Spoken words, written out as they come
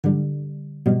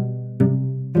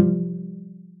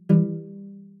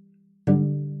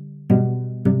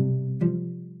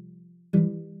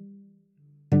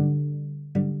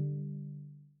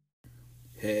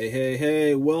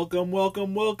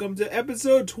welcome to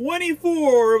episode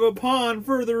 24 of Upon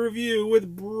Further Review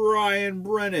with Brian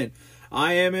Brennan.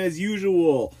 I am, as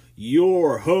usual,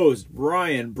 your host,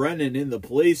 Brian Brennan, in the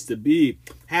place to be.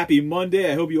 Happy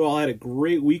Monday. I hope you all had a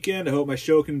great weekend. I hope my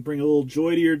show can bring a little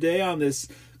joy to your day on this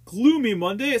gloomy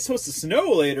Monday. It's supposed to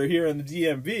snow later here in the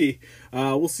DMV.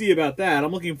 We'll see about that.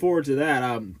 I'm looking forward to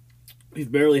that. We've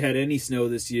barely had any snow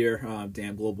this year.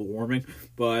 Damn global warming.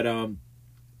 But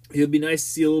it would be nice to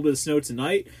see a little bit of snow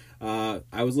tonight.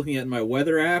 I was looking at my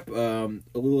weather app a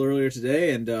little earlier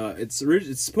today, and it's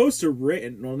supposed to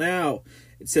rain. Well, now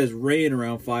it says rain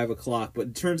around 5 o'clock, but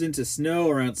it turns into snow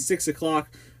around 6 o'clock.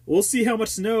 We'll see how much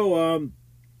snow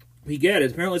we get.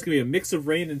 Apparently, it's going to be a mix of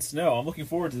rain and snow. I'm looking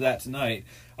forward to that tonight.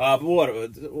 But what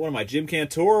am I, Jim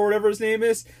Cantor or whatever his name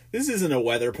is? This isn't a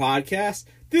weather podcast.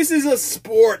 This is a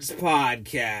sports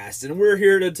podcast, and we're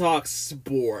here to talk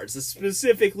sports.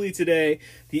 Specifically today,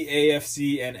 the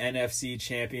AFC and NFC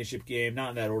Championship game. Not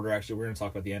in that order, actually. We're going to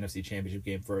talk about the NFC Championship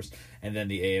game first, and then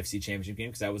the AFC Championship game,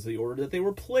 because that was the order that they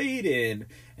were played in.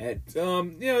 And,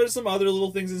 there's some other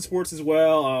little things in sports as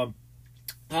well.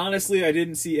 Honestly, I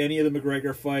didn't see any of the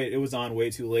McGregor fight. It was on way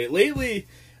too late. Lately,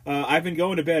 I've been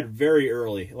going to bed very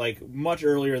early, like much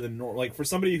earlier than normal. Like for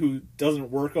somebody who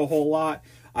doesn't work a whole lot,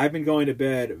 I've been going to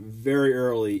bed very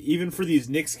early, even for these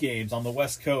Knicks games on the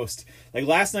West Coast. Like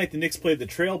last night, the Knicks played the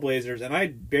Trailblazers, and I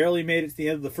barely made it to the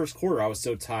end of the first quarter. I was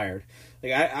so tired.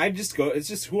 Like I just go. It's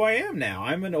just who I am now.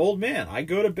 I'm an old man. I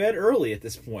go to bed early at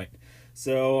this point.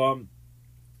 So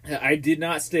I did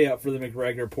not stay up for the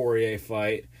McGregor-Poirier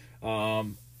fight. I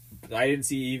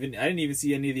didn't even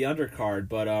see any of the undercard,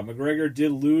 but McGregor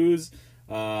did lose.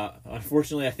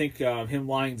 Unfortunately, I think him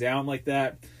lying down like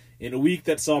that in a week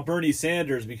that saw Bernie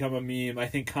Sanders become a meme, I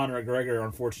think Conor McGregor,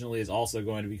 unfortunately, is also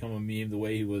going to become a meme the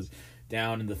way he was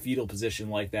down in the fetal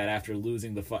position like that after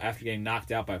after getting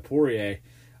knocked out by Poirier.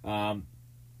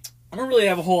 I don't really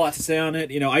have a whole lot to say on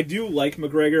it. I do like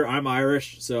McGregor. I'm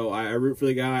Irish, so I root for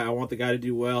the guy. I want the guy to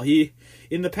do well. He,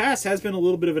 in the past, has been a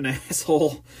little bit of an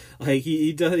asshole. Like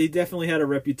he definitely had a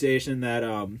reputation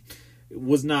that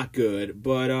was not good.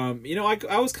 But I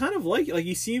was kind of like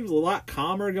he seemed a lot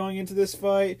calmer going into this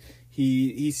fight.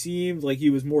 He seemed like he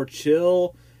was more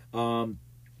chill.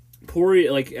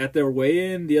 Poirier, like at their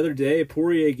weigh-in the other day,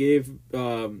 Poirier gave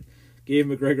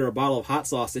McGregor a bottle of hot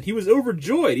sauce, and he was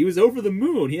overjoyed. He was over the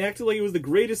moon. He acted like it was the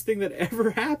greatest thing that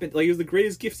ever happened. Like it was the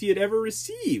greatest gift he had ever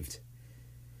received.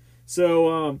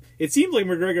 So it seemed like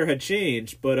McGregor had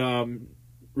changed, but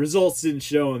results didn't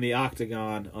show in the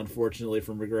octagon, unfortunately,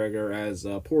 for McGregor, as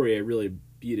Poirier really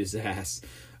beat his ass.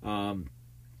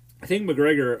 I think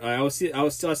McGregor, I was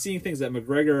seeing things that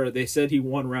McGregor, they said he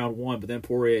won round 1, but then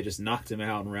Poirier just knocked him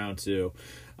out in round 2.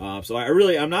 So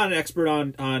I'm not an expert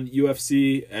on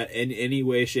UFC in any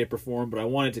way, shape, or form, but I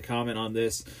wanted to comment on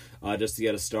this just to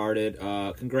get us started.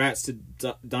 Congrats to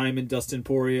Diamond Dustin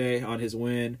Poirier on his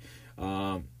win.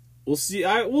 We'll see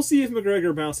if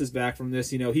McGregor bounces back from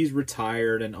this. He's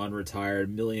retired and unretired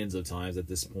millions of times at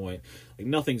this point. Like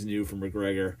nothing's new from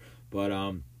McGregor, but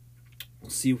We'll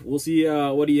see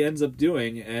what he ends up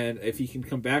doing, and if he can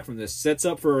come back from this. Sets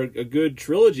up for a good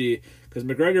trilogy, because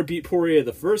McGregor beat Poirier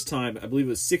the first time, I believe it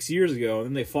was 6 years ago, and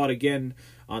then they fought again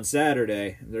on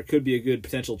Saturday. There could be a good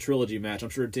potential trilogy match.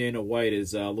 I'm sure Dana White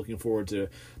is looking forward to a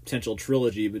potential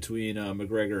trilogy between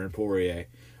McGregor and Poirier.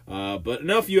 But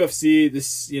enough UFC.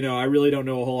 This, I really don't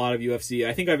know a whole lot of UFC.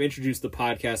 I think I've introduced the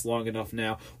podcast long enough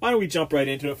now. Why don't we jump right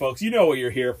into it, folks? You know what you're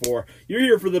here for. You're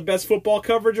here for the best football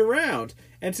coverage around.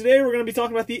 And today we're going to be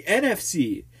talking about the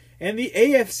NFC and the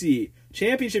AFC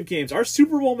Championship games. Our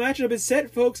Super Bowl matchup is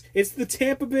set, folks. It's the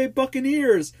Tampa Bay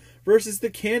Buccaneers versus the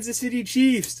Kansas City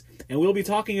Chiefs. And we'll be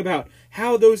talking about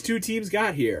how those two teams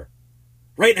got here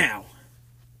right now.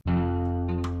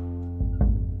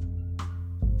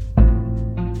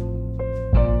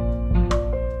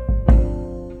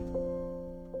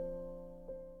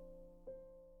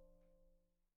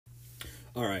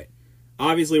 All right.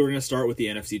 Obviously, we're going to start with the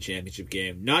NFC Championship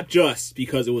game, not just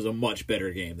because it was a much better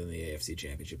game than the AFC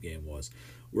Championship game was.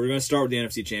 We're going to start with the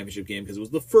NFC Championship game because it was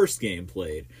the first game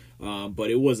played, but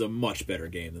it was a much better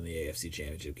game than the AFC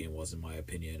Championship game was, in my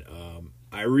opinion.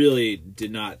 I really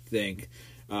did not think,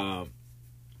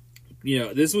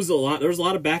 this was a lot. There was a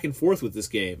lot of back and forth with this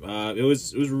game. It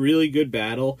was a really good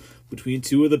battle between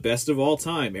two of the best of all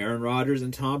time, Aaron Rodgers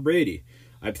and Tom Brady.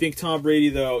 I think Tom Brady,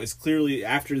 though, is clearly,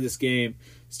 after this game,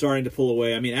 starting to pull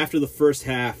away. I mean, after the first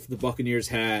half the Buccaneers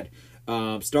had,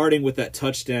 starting with that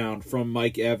touchdown from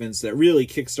Mike Evans that really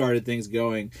kickstarted things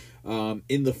going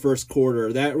in the first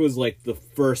quarter. That was like the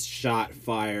first shot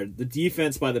fired. The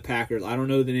defense by the Packers, I don't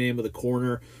know the name of the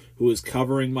corner who was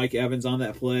covering Mike Evans on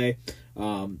that play.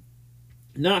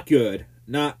 Not good.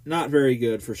 Not very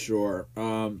good for sure.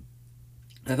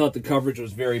 I thought the coverage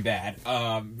was very bad.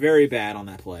 Very bad on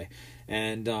that play.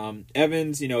 And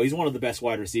Evans, he's one of the best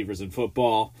wide receivers in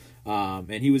football. And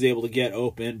he was able to get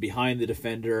open behind the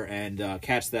defender and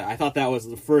catch that. I thought that was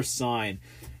the first sign.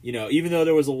 Even though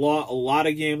there was a lot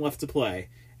of game left to play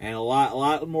and a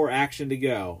lot more action to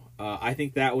go, I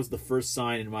think that was the first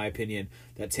sign, in my opinion,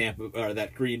 that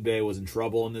that Green Bay was in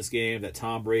trouble in this game. That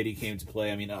Tom Brady came to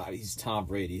play. I mean, he's Tom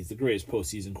Brady. He's the greatest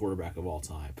postseason quarterback of all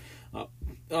time.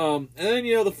 And then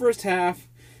the first half,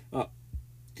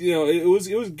 it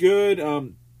was good.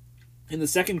 In the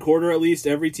second quarter, at least,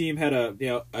 every team had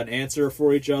an answer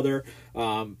for each other.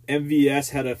 MVS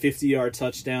had a 50-yard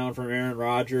touchdown from Aaron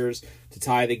Rodgers to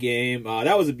tie the game.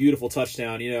 That was a beautiful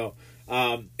touchdown.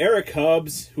 Eric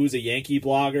Hubbs, who's a Yankee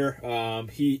blogger,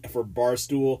 he for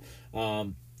Barstool,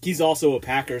 he's also a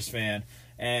Packers fan,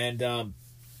 and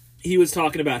he was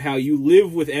talking about how you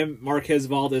live with Marquez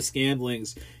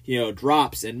Valdez-Scantling's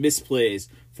drops and misplays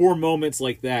for moments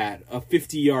like that, a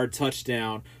 50-yard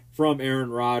touchdown from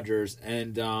Aaron Rodgers,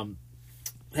 and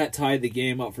that tied the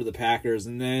game up for the Packers.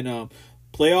 And then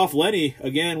playoff Lenny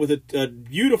again with a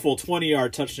beautiful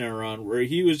 20-yard touchdown run where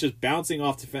he was just bouncing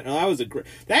off defender.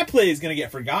 That play is going to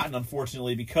get forgotten,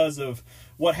 unfortunately, because of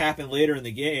what happened later in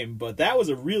the game. But that was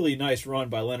a really nice run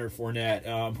by Leonard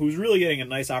Fournette, who's really getting a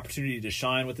nice opportunity to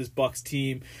shine with this Bucs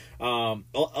team.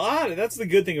 That's the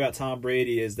good thing about Tom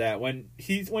Brady, is that when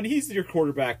he's your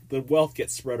quarterback, the wealth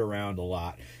gets spread around a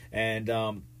lot. And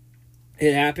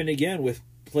it happened again with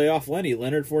playoff Lenny,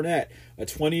 Leonard Fournette, a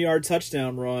 20-yard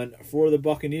touchdown run for the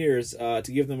Buccaneers to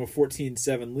give them a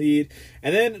 14-7 lead.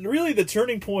 And then really the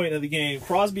turning point of the game,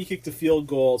 Crosby kicked a field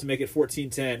goal to make it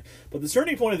 14-10. But the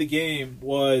turning point of the game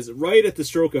was right at the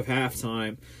stroke of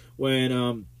halftime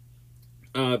when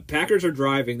Packers are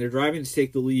driving. They're driving to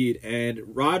take the lead, and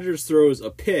Rodgers throws a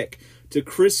pick to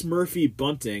Chris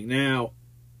Murphy-Bunting. Now,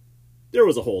 there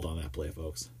was a hold on that play,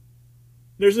 folks.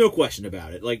 There's no question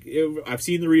about it. I've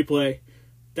seen the replay.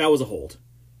 That was a hold.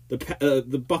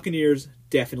 The Buccaneers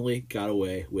definitely got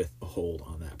away with a hold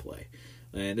on that play.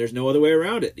 And there's no other way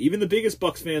around it. Even the biggest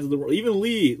Bucs fans of the world, even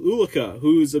Lee Ulica,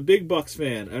 who's a big Bucs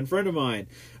fan and friend of mine,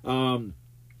 and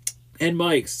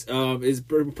Mike's, is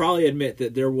probably admit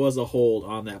that there was a hold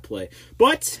on that play.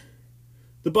 But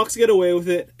the Bucs get away with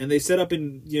it, and they set up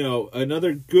in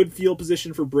another good field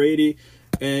position for Brady.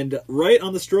 And right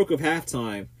on the stroke of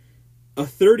halftime, a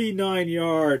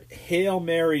 39-yard Hail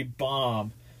Mary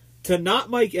bomb to not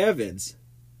Mike Evans,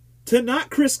 to not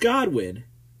Chris Godwin,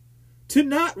 to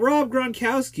not Rob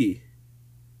Gronkowski.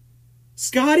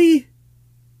 Scotty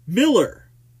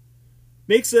Miller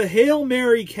makes a Hail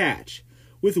Mary catch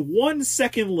with 1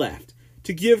 second left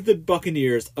to give the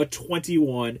Buccaneers a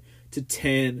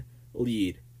 21-10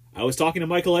 lead. I was talking to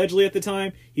Michael Edgley at the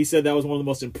time. He said that was one of the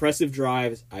most impressive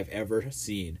drives I've ever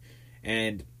seen.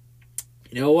 And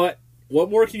you know what? What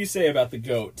more can you say about the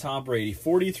GOAT, Tom Brady?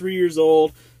 43 years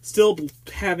old, still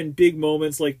having big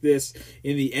moments like this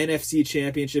in the NFC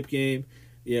Championship game.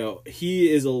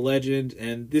 He is a legend,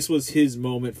 and this was his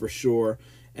moment for sure.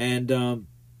 And and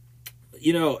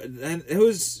it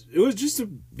was just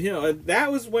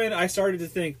that was when I started to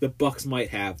think the Bucs might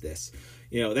have this.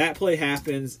 That play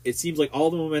happens. It seems like all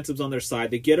the momentum's on their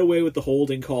side. They get away with the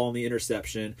holding call and the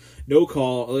interception. No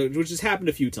call, which has happened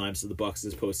a few times to the Bucs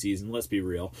this postseason, let's be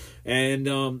real. And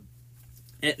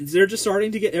they're just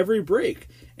starting to get every break.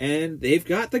 And they've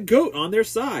got the GOAT on their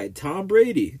side, Tom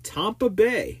Brady, Tampa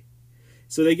Bay.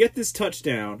 So they get this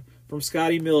touchdown from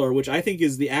Scotty Miller, which I think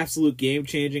is the absolute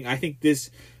game-changing. I think this,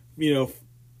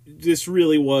 this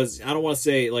really was, I don't want to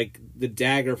say like the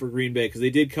dagger for Green Bay, because they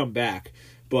did come back,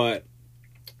 but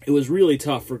it was really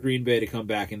tough for Green Bay to come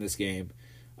back in this game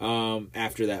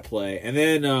after that play. And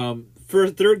then for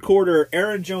third quarter,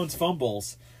 Aaron Jones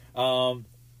fumbles,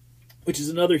 which is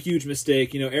another huge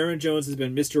mistake. Aaron Jones has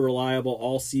been Mr. Reliable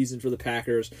all season for the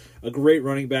Packers, a great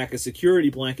running back, a security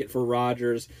blanket for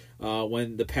Rodgers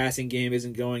when the passing game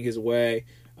isn't going his way.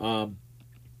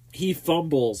 He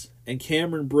fumbles, and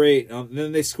Cameron Brate, and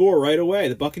then they score right away.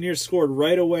 The Buccaneers scored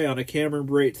right away on a Cameron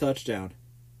Brate touchdown.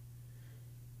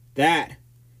 That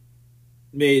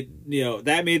made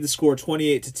the score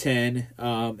 28-10,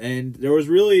 and there was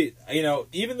really,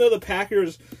 even though the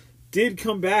Packers did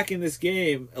come back in this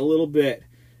game a little bit,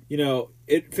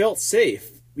 it felt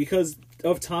safe because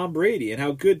of Tom Brady and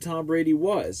how good Tom Brady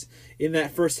was in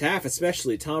that first half.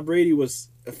 Especially Tom Brady was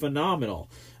phenomenal,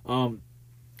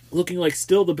 looking like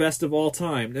still the best of all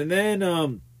time. And then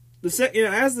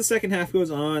as the second half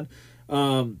goes on,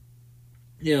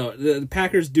 the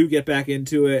Packers do get back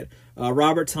into it.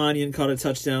 Robert Tonyan caught a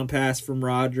touchdown pass from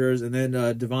Rodgers, and then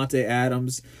Devontae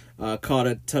Adams caught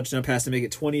a touchdown pass to make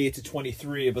it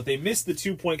 28-23, but they missed the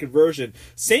 2-point conversion.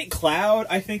 St. Cloud,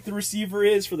 I think the receiver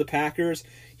is for the Packers.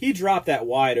 He dropped that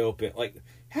wide open. Like,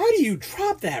 how do you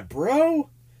drop that, bro?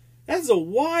 That's a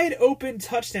wide open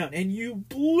touchdown, and you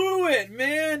blew it,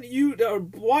 man. You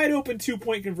wide open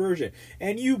 2-point conversion,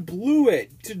 and you blew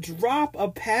it. To drop a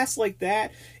pass like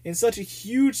that in such a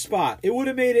huge spot, it would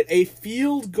have made it a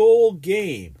field goal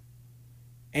game,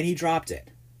 and he dropped it.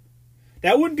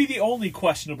 That wouldn't be the only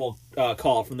questionable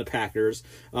call from the Packers.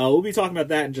 We'll be talking about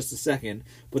that in just a second.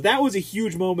 But that was a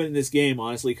huge moment in this game,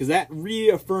 honestly, because that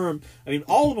reaffirmed,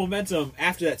 all the momentum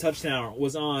after that touchdown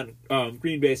was on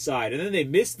Green Bay's side. And then they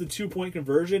missed the 2-point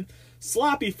conversion.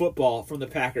 Sloppy football from the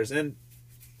Packers. And,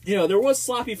 there was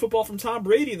sloppy football from Tom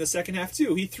Brady in the second half,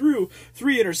 too. He threw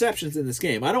 3 interceptions in this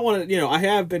game. I don't want to, I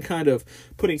have been kind of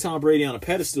putting Tom Brady on a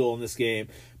pedestal in this game.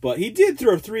 But he did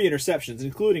throw 3 interceptions,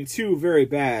 including 2 very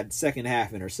bad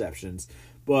second-half interceptions.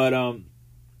 But, and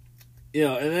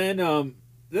then in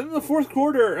the fourth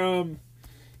quarter,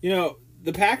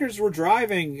 the Packers were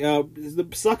driving. The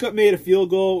Suck-Up made a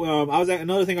field goal.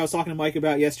 Another thing I was talking to Mike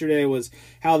about yesterday was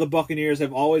how the Buccaneers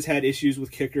have always had issues with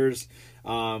kickers.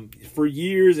 For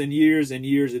years and years and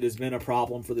years, it has been a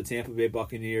problem for the Tampa Bay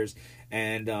Buccaneers.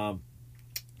 And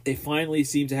they finally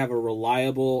seem to have a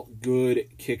reliable, good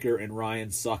kicker in Ryan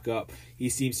Suck-Up. He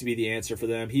seems to be the answer for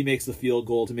them. He makes the field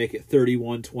goal to make it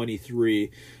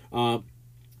 31-23. And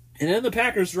then the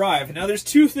Packers drive. Now, there's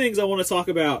 2 things I want to talk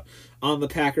about on the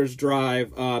Packers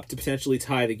drive to potentially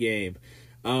tie the game.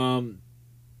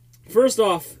 First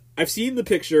off, I've seen the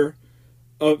picture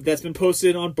that's been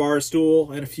posted on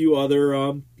Barstool and a few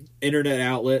other internet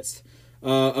outlets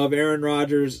of Aaron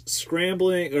Rodgers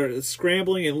scrambling, and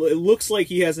it looks like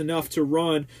he has enough to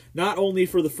run not only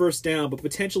for the first down, but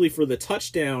potentially for the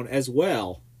touchdown as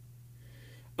well.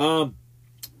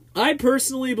 I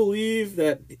personally believe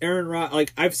that Aaron Rodgers,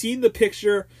 I've seen the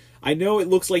picture, I know it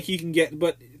looks like he can get,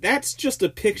 but that's just a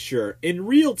picture. In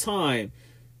real time,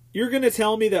 you're going to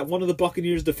tell me that one of the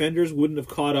Buccaneers defenders wouldn't have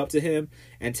caught up to him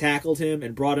and tackled him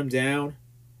and brought him down?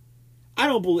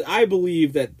 I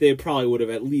believe that they probably would have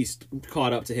at least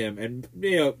caught up to him and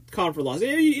caught him for loss.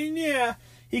 Yeah,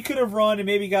 he could have run and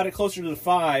maybe got it closer to the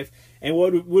 5, and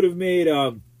would have made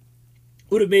it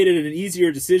an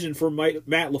easier decision for Matt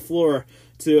LaFleur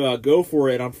to go for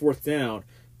it on 4th down.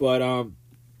 But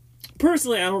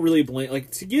personally, I don't really blame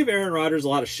to give Aaron Rodgers a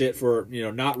lot of shit for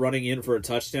not running in for a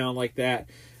touchdown like that.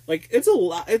 It's a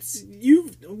lot.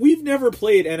 We've never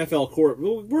played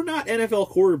NFL we're not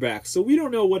NFL quarterbacks, so we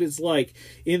don't know what it's like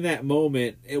in that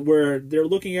moment where they're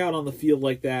looking out on the field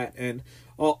like that, and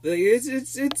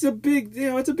it's a big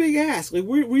it's a big ask.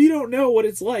 We don't know what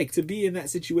it's like to be in that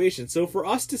situation. So for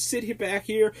us to sit back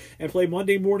here and play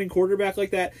Monday morning quarterback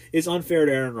like that is unfair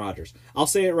to Aaron Rodgers. I'll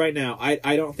say it right now.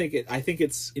 I don't think it. I think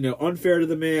it's unfair to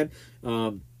the man.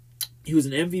 He was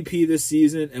an MVP this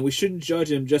season, and we shouldn't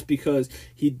judge him just because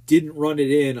he didn't run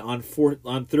it in on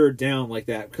 3rd down like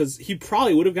that, because he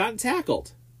probably would have gotten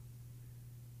tackled.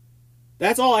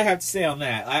 That's all I have to say on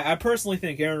that. I personally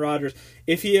think Aaron Rodgers,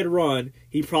 if he had run,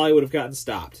 he probably would have gotten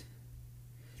stopped.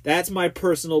 That's my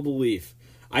personal belief.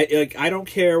 I don't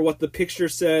care what the picture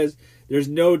says. There's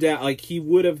no doubt he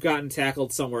would have gotten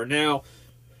tackled somewhere. Now,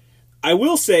 I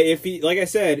will say, if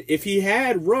he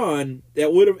had run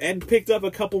that would have and picked up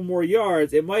a couple more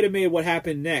yards, it might have made what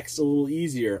happened next a little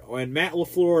easier. When Matt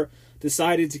LaFleur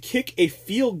decided to kick a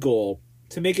field goal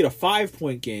to make it a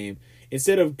 5-point game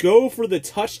instead of go for the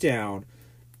touchdown,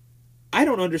 I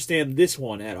don't understand this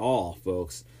one at all,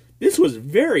 folks. This was a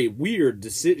very weird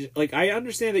decision. I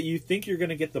understand that you think you're going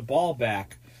to get the ball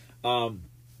back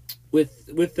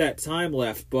with that time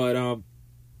left, but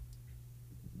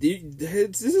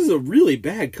this is a really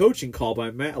bad coaching call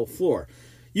by Matt LaFleur.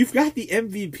 You've got the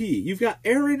MVP. You've got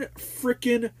Aaron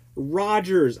frickin'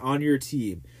 Rodgers on your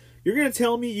team. You're going to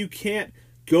tell me you can't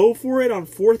go for it on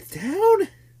 4th down?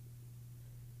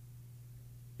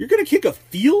 You're going to kick a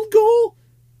field goal?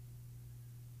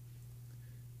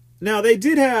 Now, they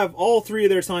did have all 3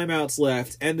 of their timeouts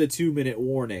left and the 2-minute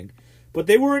warning, but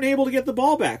they weren't able to get the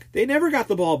ball back. They never got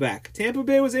the ball back. Tampa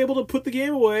Bay was able to put the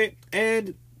game away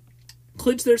and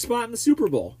clinch their spot in the Super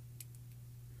Bowl.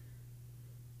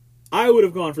 I would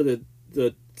have gone for it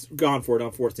on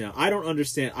 4th down. I don't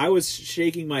understand. I was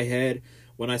shaking my head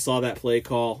when I saw that play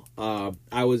call.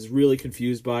 I was really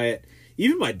confused by it.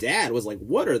 Even my dad was like,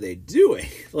 "What are they doing?"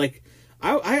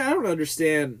 I don't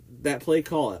understand that play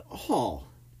call at all.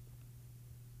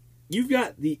 You've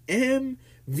got the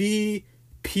MVP,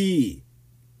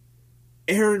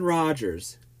 Aaron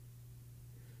Rodgers.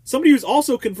 somebody who's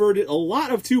also converted a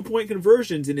lot of 2-point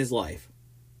conversions in his life.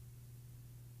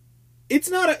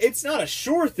 It's not a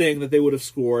sure thing that they would have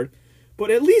scored, but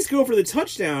at least go for the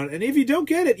touchdown. And if you don't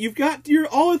get it, you've got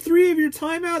all 3 of your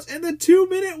timeouts and the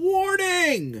 2-minute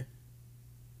warning.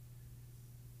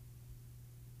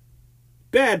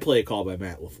 Bad play call by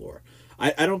Matt LaFleur.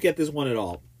 I don't get this one at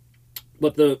all.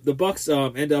 But the Bucks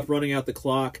end up running out the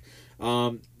clock.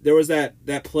 There was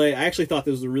that play. I actually thought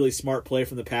this was a really smart play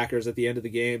from the Packers at the end of the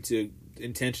game to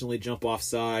intentionally jump off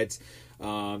sides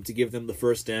to give them the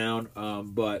first down.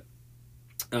 But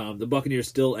the Buccaneers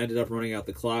still ended up running out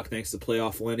the clock thanks to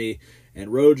playoff Lenny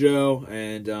and Rojo.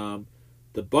 And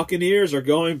the Buccaneers are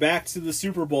going back to the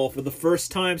Super Bowl for the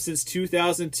first time since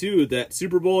 2002. That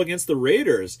Super Bowl against the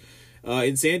Raiders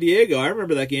in San Diego. I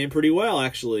remember that game pretty well,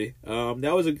 actually.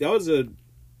 That was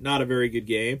not a very good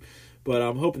game. But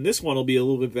I'm hoping this one will be a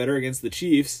little bit better against the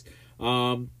Chiefs.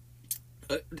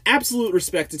 Absolute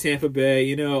respect to Tampa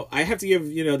Bay. I have to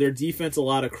give their defense a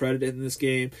lot of credit in this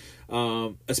game,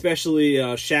 especially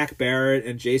Shaq Barrett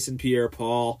and Jason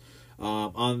Pierre-Paul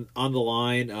on the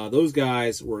line. Those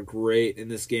guys were great in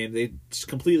this game. They just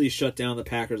completely shut down the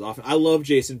Packers offense. I love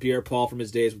Jason Pierre-Paul from his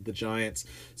days with the Giants,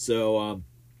 so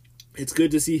it's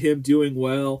good to see him doing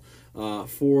well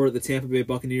for the Tampa Bay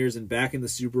Buccaneers and back in the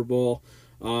Super Bowl.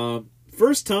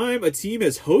 First time a team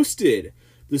has hosted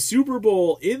the Super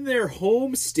Bowl in their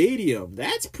home stadium.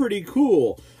 That's pretty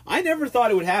cool. I never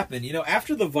thought it would happen.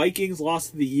 After the Vikings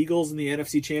lost to the Eagles in the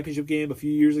NFC Championship game a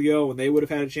few years ago when they would have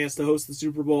had a chance to host the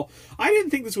Super Bowl, I didn't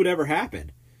think this would ever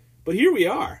happen. But here we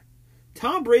are.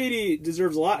 Tom Brady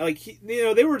deserves a lot.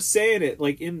 They were saying it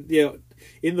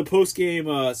in the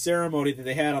post-game ceremony that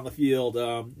they had on the field.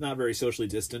 Not very socially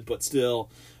distant, but still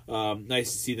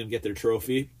nice to see them get their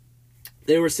trophy.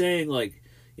 They were saying,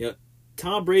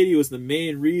 Tom Brady was the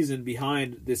main reason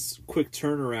behind this quick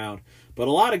turnaround, but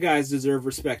a lot of guys deserve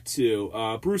respect too.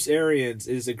 Bruce Arians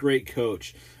is a great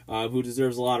coach who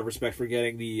deserves a lot of respect for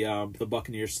getting the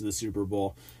Buccaneers to the Super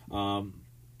Bowl.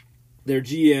 Their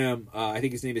GM, I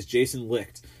think his name is Jason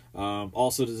Licht,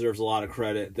 also deserves a lot of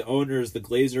credit. The owners, the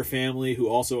Glazer family, who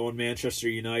also own Manchester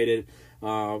United,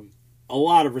 a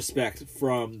lot of respect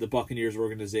from the Buccaneers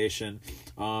organization,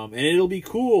 and it'll be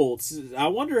cool. I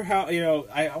wonder how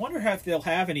I wonder if they'll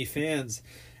have any fans.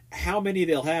 How many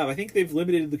they'll have? I think they've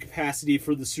limited the capacity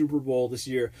for the Super Bowl this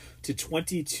year to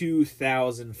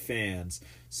 22,000 fans.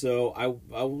 So I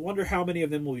wonder how many of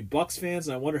them will be Bucs fans,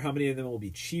 and I wonder how many of them will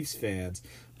be Chiefs fans.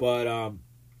 But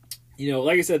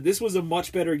like I said, this was a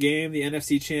much better game, the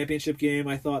NFC Championship game,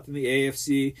 I thought, than the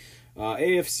AFC.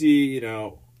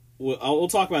 AFC, we'll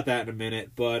talk about that in a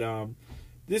minute, but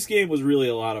this game was really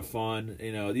a lot of fun.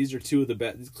 These are two of the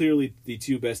best, clearly the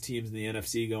two best teams in the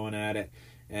NFC going at it,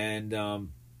 and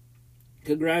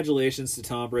congratulations to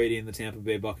Tom Brady and the Tampa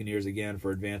Bay Buccaneers again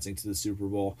for advancing to the Super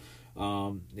Bowl.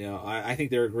 I think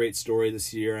they're a great story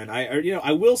this year, and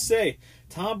I will say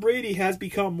Tom Brady has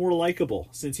become more likable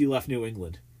since he left New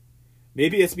England.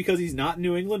 Maybe it's because he's not in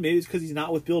New England, maybe it's because he's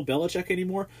not with Bill Belichick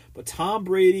anymore, but Tom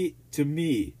Brady, to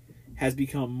me, has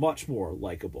become much more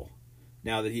likable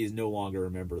now that he is no longer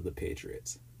a member of the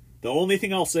Patriots. The only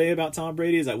thing I'll say about Tom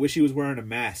Brady is I wish he was wearing a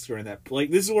mask during that.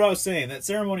 This is what I was saying. That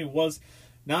ceremony was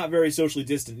not very socially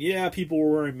distant. Yeah, people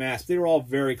were wearing masks. They were all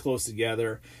very close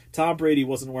together. Tom Brady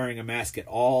wasn't wearing a mask at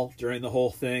all during the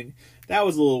whole thing. That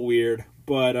was a little weird.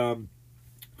 But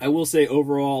I will say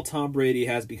overall, Tom Brady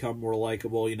has become more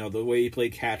likable. The way he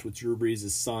played catch with Drew Brees'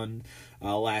 son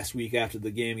last week after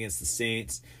the game against the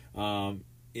Saints. I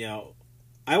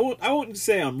won't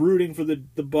say I'm rooting for the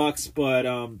Bucs, but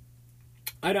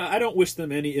I don't wish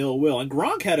them any ill will. And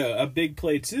Gronk had a big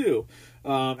play too.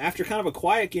 After kind of a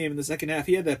quiet game in the second half,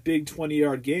 he had that big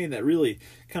 20-yard gain that really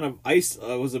kind of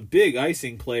was a big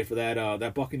icing play for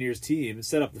that Buccaneers team and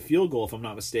set up the field goal, if I'm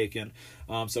not mistaken.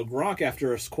 So Gronk,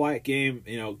 after a quiet game,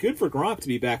 good for Gronk to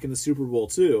be back in the Super Bowl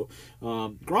too.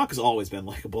 Gronk has always been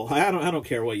likable. I don't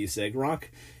care what you say. Gronk,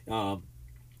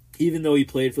 even though he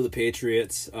played for the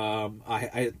Patriots,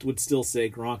 I would still say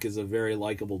Gronk is a very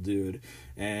likable dude,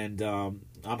 and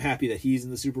I'm happy that he's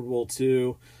in the Super Bowl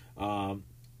too.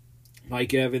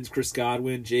 Mike Evans, Chris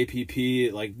Godwin,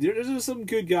 JPP, there's some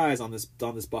good guys on this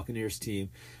Buccaneers team,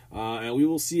 and we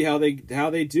will see how they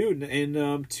do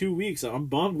in 2 weeks. I'm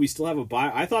bummed we still have a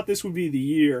bye. I thought this would be the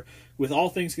year, with all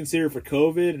things considered for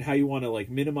COVID and how you want to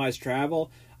minimize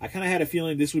travel. I kind of had a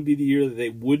feeling this would be the year that they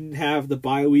wouldn't have the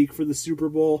bye week for the Super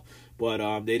Bowl,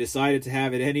 but they decided to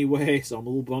have it anyway, so I'm a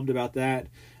little bummed about that.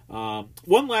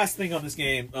 One last thing on this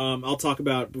game I'll talk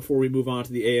about before we move on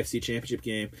to the AFC Championship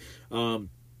game.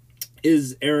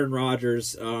 is Aaron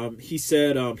Rodgers. He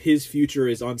said his future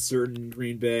is uncertain in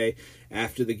Green Bay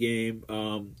after the game.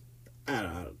 I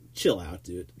don't know. Chill out,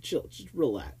 dude. Chill. Just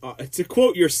relax. To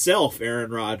quote yourself,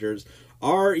 Aaron Rodgers,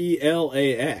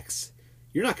 RELAX.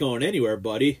 You're not going anywhere,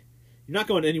 buddy. You're not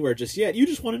going anywhere just yet. You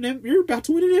just won you're about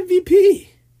to win an MVP.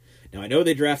 Now, I know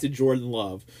they drafted Jordan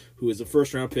Love, who is a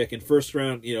first-round pick, and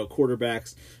first-round,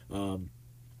 quarterbacks, when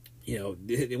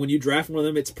you draft one of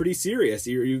them, it's pretty serious.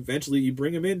 You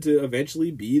bring him in to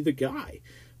eventually be the guy.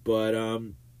 But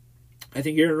I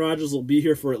think Aaron Rodgers will be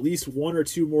here for at least 1 or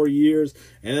 2 more years,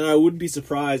 and then I wouldn't be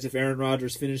surprised if Aaron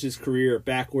Rodgers finished his career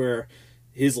back where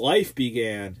his life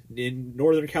began, in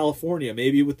Northern California,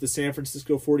 maybe with the San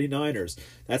Francisco 49ers.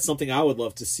 That's something I would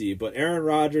love to see. But Aaron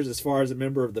Rodgers, as far as a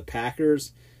member of the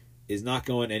Packers, is not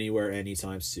going anywhere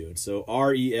anytime soon. So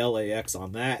RELAX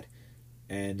on that.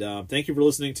 And thank you for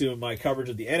listening to my coverage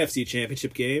of the NFC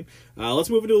Championship game. Let's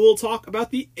move into a little talk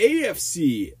about the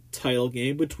AFC title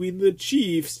game between the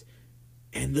Chiefs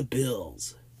and the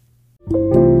Bills.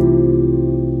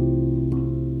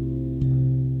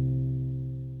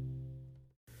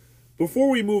 Before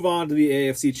we move on to the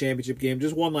AFC Championship game,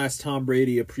 just one last Tom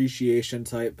Brady appreciation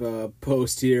type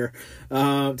post here.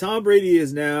 Tom Brady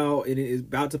is now is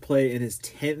about to play in his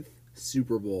 10th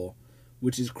Super Bowl,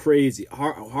 which is crazy.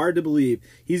 Hard to believe.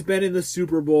 He's been in the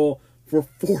Super Bowl for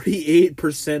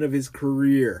 48% of his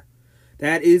career.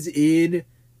 That is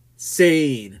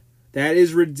insane. That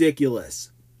is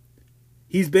ridiculous.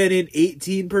 He's been in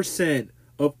 18%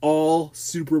 of all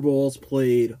Super Bowls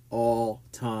played all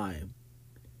time.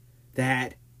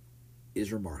 That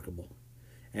is remarkable.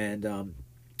 And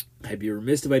I'd be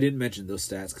remiss if I didn't mention those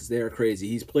stats because they are crazy.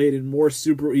 He's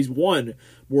won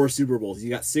more Super Bowls. He's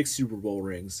got 6 Super Bowl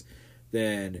rings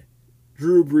than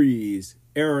Drew Brees,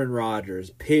 Aaron Rodgers,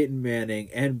 Peyton Manning,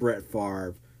 and Brett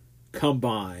Favre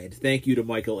combined. Thank you to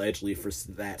Michael Edgley for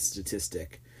that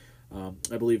statistic.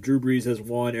 I believe Drew Brees has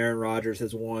 1, Aaron Rodgers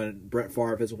has 1, Brett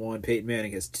Favre has 1, Peyton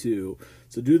Manning has 2.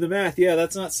 So do the math. Yeah,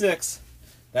 that's not 6.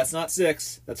 That's not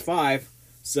 6. That's 5.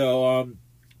 So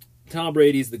Tom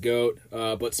Brady's the GOAT.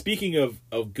 But speaking of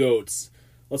GOATs,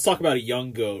 let's talk about a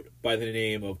young GOAT by the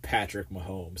name of Patrick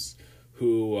Mahomes,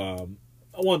 who,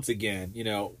 once again,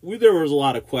 there was a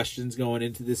lot of questions going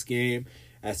into this game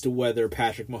as to whether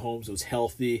Patrick Mahomes was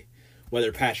healthy,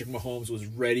 whether Patrick Mahomes was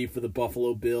ready for the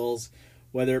Buffalo Bills,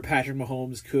 whether Patrick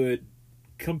Mahomes could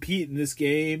compete in this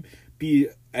game, be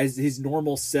as his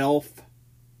normal self.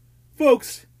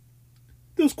 Folks,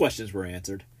 those questions were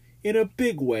answered in a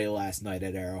big way last night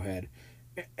at Arrowhead.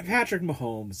 Patrick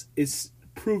Mahomes is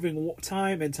proving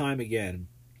time and time again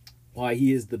why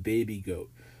he is the baby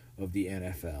GOAT of the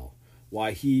NFL,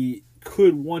 why he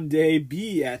could one day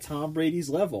be at Tom Brady's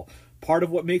level. Part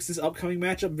of what makes this upcoming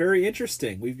matchup very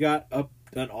interesting. We've got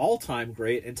an all-time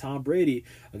great in Tom Brady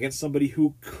against somebody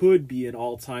who could be an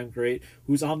all-time great,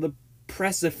 who's on the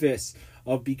precipice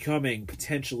of becoming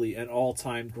potentially an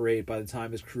all-time great by the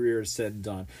time his career is said and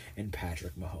done, and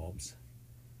Patrick Mahomes.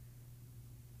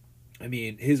 I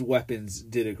mean, his weapons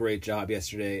did a great job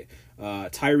yesterday.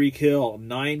 Tyreek Hill,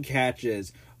 9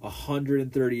 catches,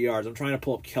 130 yards. I'm trying to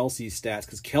pull up Kelsey's stats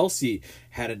because Kelsey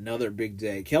had another big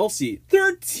day. Kelsey,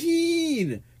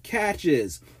 13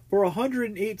 catches for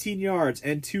 118 yards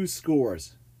and 2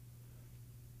 scores.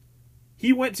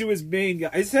 He went to his main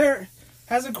guy.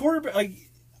 Has a quarterback,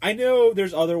 I know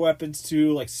there's other weapons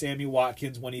too, like Sammy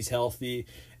Watkins when he's healthy,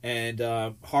 and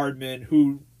Hardman,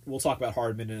 who we'll talk about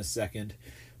Hardman in a second.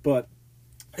 But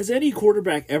has any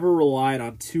quarterback ever relied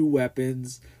on 2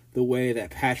 weapons the way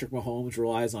that Patrick Mahomes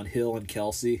relies on Hill and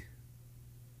Kelsey?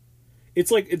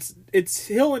 It's like it's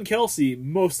Hill and Kelsey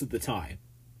most of the time.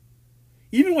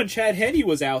 Even when Chad Henne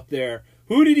was out there,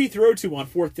 who did he throw to on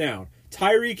 4th down?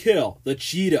 Tyreek Hill, the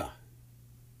cheetah.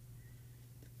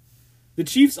 The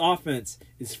Chiefs' offense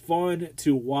is fun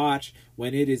to watch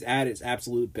when it is at its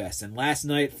absolute best. And last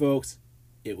night, folks,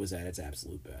 it was at its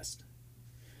absolute best.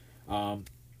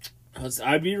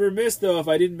 I'd be remiss, though, if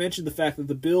I didn't mention the fact that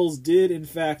the Bills did, in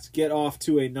fact, get off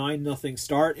to a 9-0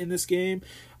 start in this game.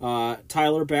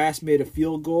 Tyler Bass made a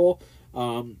field goal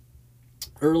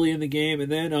early in the game.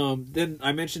 And then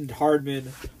I mentioned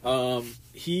Hardman.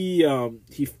 He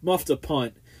muffed a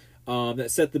punt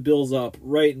that set the Bills up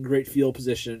right in great field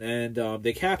position, and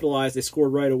they capitalized. They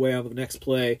scored right away on the next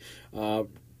play.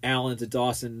 Allen to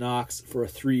Dawson Knox for a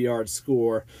 3-yard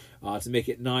score to make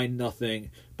it 9-0.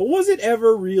 But was it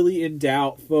ever really in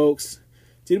doubt, folks?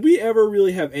 Did we ever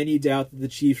really have any doubt that the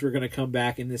Chiefs were going to come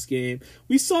back in this game?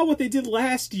 We saw what they did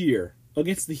last year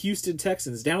against the Houston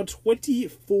Texans, down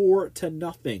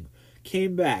 24-0.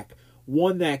 Came back,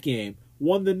 won that game,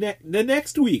 won the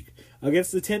next week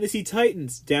against the Tennessee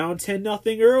Titans, down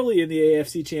 10-0 early in the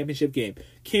AFC Championship game.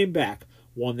 Came back,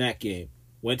 won that game.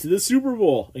 Went to the Super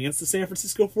Bowl against the San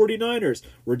Francisco 49ers.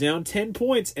 Were down 10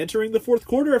 points entering the fourth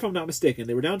quarter, if I'm not mistaken.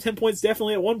 They were down 10 points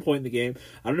definitely at one point in the game.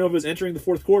 I don't know if it was entering the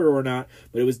fourth quarter or not,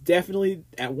 but it was definitely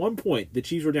at one point the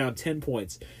Chiefs were down 10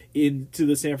 points into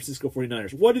the San Francisco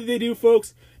 49ers. What did they do,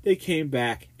 folks? They came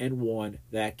back and won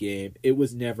that game. It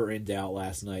was never in doubt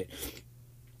last night.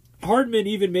 Hardman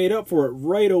even made up for it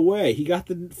right away. He got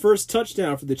the first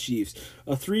touchdown for the Chiefs,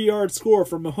 a 3-yard score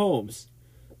from Mahomes.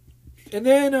 And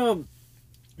then,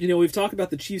 we've talked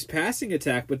about the Chiefs' passing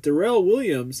attack, but Darrell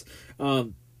Williams,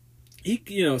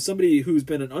 somebody who's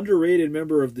been an underrated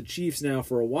member of the Chiefs now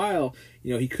for a while.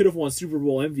 He could have won Super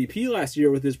Bowl MVP last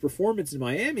year with his performance in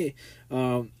Miami.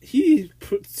 He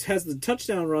has the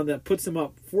touchdown run that puts him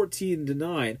up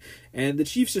 14-9, and the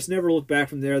Chiefs just never looked back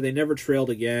from there. They never trailed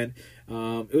again.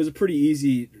 It was a pretty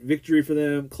easy victory for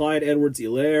them. Clyde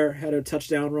Edwards-Helaire had a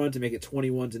touchdown run to make it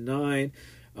 21-9.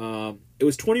 It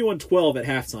was 21-12 at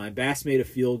halftime. Bass made a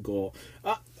field goal.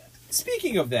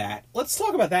 Speaking of that, let's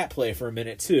talk about that play for a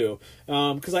minute, too.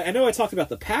 Because I know I talked about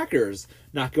the Packers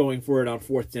not going for it on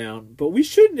fourth down, but we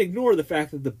shouldn't ignore the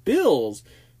fact that the Bills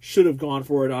should have gone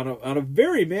for it on a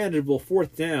very manageable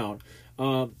fourth down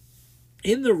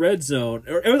in the red zone.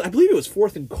 Or I believe it was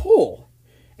 4th and goal,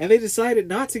 and they decided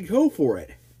not to go for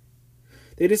it.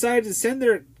 They decided to send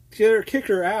their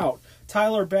kicker out,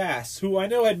 Tyler Bass, who I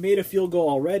know had made a field goal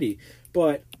already,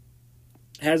 but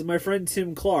as my friend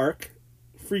Tim Clark,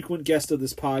 frequent guest of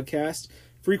this podcast,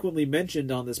 frequently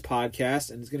mentioned on this podcast,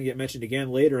 and is going to get mentioned again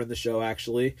later in the show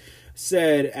actually,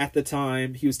 said at the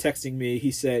time, he was texting me,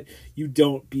 he said, "You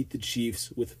don't beat the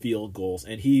Chiefs with field goals,"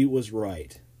 and he was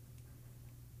right.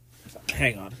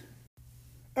 Hang on.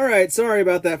 Alright, sorry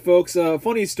about that, folks.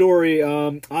 Funny story.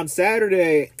 On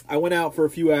Saturday, I went out for a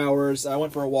few hours. I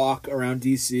went for a walk around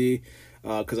D.C.,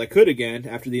 because I could again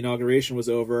after the inauguration was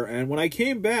over, and when I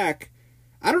came back,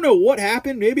 I don't know what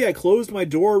happened. Maybe I closed my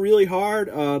door really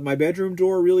hard, my bedroom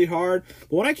door really hard.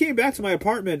 But when I came back to my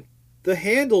apartment, the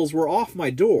handles were off my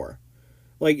door.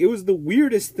 Like, it was the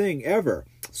weirdest thing ever.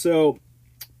 So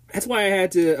that's why I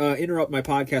had to interrupt my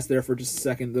podcast there for just a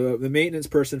second. The maintenance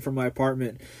person from my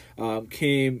apartment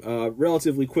came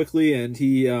relatively quickly, and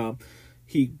he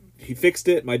fixed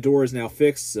it. My door is now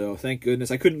fixed, so thank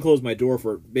goodness. I couldn't close my door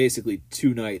for basically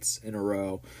 2 nights in a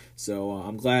row. So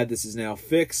I'm glad this is now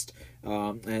fixed.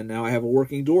 And now I have a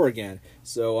working door again.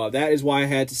 So that is why I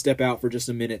had to step out for just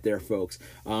a minute there, folks.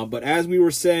 But as we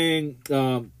were saying,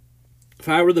 if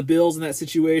I were the Bills in that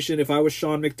situation, if I was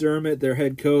Sean McDermott, their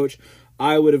head coach,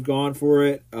 I would have gone for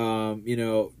it.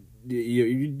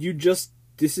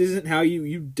 This isn't how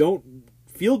you don't,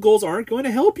 field goals aren't going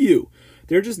to help you.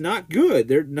 They're just not good.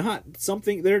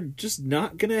 They're just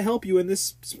not going to help you in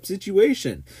this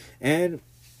situation. And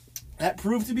that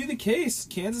proved to be the case.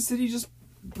 Kansas City just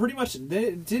pretty much,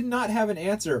 they did not have an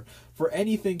answer for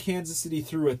anything Kansas City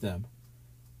threw at them.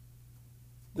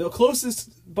 The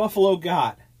closest Buffalo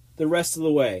got the rest of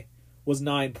the way was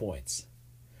 9 points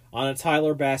on a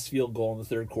Tyler Bass field goal in the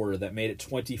third quarter that made it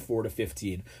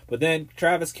 24-15. But then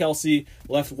Travis Kelce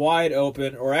left wide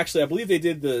open, or actually I believe they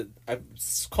did I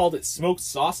called it smoked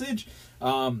sausage.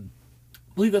 I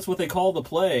believe that's what they call the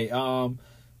play.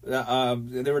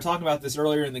 They were talking about this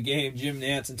earlier in the game. Jim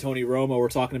Nantz and Tony Romo were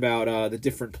talking about the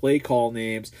different play call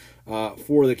names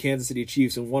for the Kansas City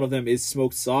Chiefs, and one of them is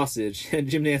smoked sausage. And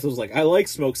Jim Nantz was like, "I like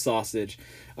smoked sausage."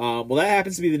 Well, that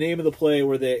happens to be the name of the play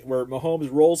where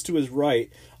Mahomes rolls to his right,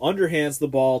 underhands the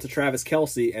ball to Travis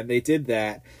Kelce, and they did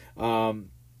that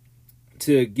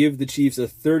to give the Chiefs a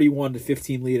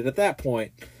 31-15 lead. And at that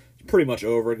point, it's pretty much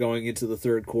over going into the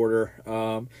third quarter.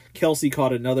 Kelce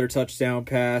caught another touchdown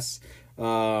pass.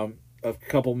 A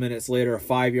couple minutes later, a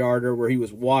 5-yarder where he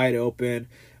was wide open.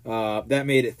 That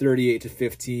made it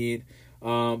 38-15.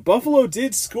 Buffalo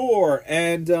did score,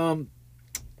 and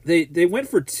they went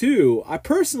for 2. I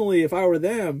personally, if I were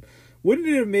them, wouldn't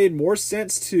it have made more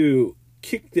sense to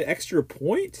kick the extra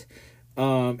point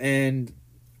and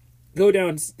go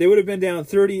down? They would have been down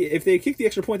 30. If they kicked the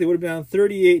extra point, they would have been down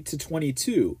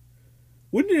 38-22.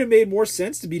 Wouldn't it have made more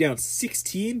sense to be down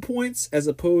 16 points as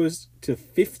opposed to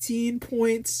 15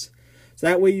 points? So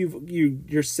that way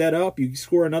you're set up, you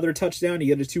score another touchdown,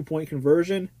 you get a 2-point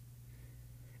conversion.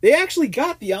 They actually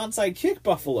got the onside kick,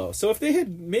 Buffalo. So if they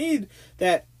had made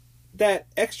that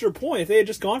extra point, if they had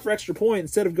just gone for extra point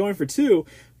instead of going for 2,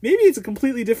 maybe it's a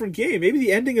completely different game. Maybe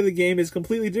the ending of the game is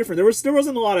completely different. There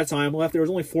wasn't a lot of time left. There was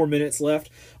only 4 minutes left.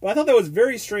 But I thought that was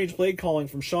very strange play calling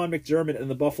from Sean McDermott and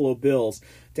the Buffalo Bills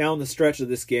down the stretch of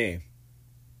this game.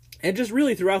 And just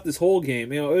really throughout this whole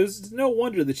game, it was no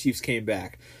wonder the Chiefs came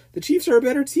back. the Chiefs are a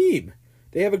better team.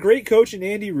 They have a great coach in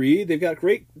Andy Reid. They've got a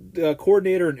great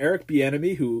coordinator in Eric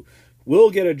Bieniemy, who will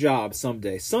get a job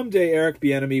someday. Someday Eric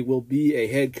Bieniemy will be a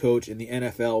head coach in the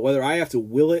NFL. Whether I have to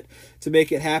will it to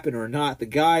make it happen or not, the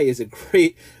guy is a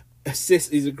great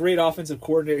he's a great offensive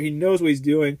coordinator. He knows what he's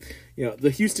doing. You know,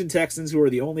 the Houston Texans, who are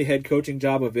the only head coaching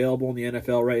job available in the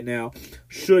NFL right now,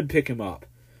 should pick him up.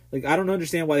 Like, I don't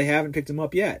understand why they haven't picked him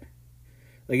up yet.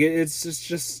 Like, it's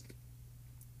just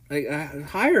like,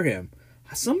 hire him.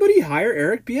 Somebody hire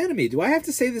Eric Bieniemy. Do I have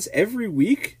to say this every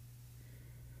week?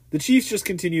 The Chiefs just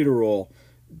continue to roll.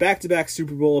 Back-to-back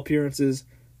Super Bowl appearances,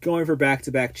 going for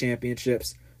back-to-back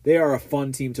championships. They are a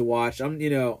fun team to watch.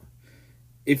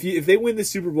 If they win the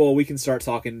Super Bowl, we can start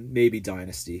talking maybe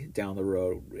dynasty down the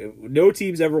road. No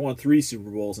team's ever won 3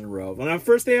 Super Bowls in a row. When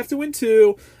first they have to win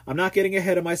 2. I'm not getting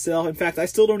ahead of myself. In fact, I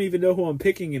still don't even know who I'm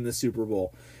picking in the Super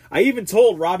Bowl. I even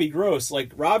told Robbie Gross,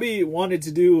 like, Robbie wanted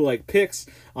to do like picks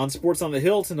on Sports on the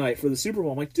Hill tonight for the Super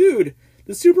Bowl. I'm like, dude,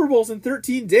 the Super Bowl's in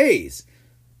 13 days.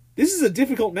 This is a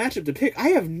difficult matchup to pick. I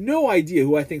have no idea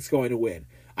who I think's going to win.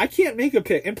 I can't make a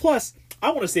pick. And plus, I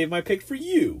want to save my pick for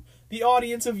you, the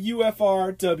audience of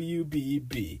UFR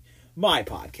WBB, my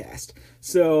podcast.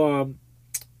 So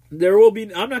there will be.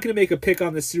 I'm not going to make a pick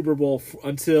on the Super Bowl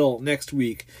until next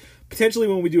week, potentially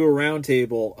when we do a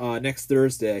roundtable next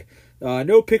Thursday.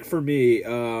 No pick for me.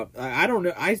 I don't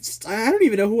know. I don't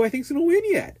even know who I think's going to win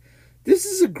yet. This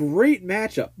is a great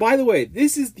matchup. By the way,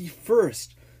 this is the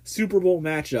first Super Bowl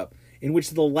matchup in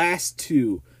which the last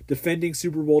 2 defending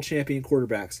Super Bowl champion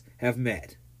quarterbacks have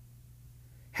met.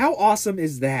 How awesome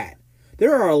is that?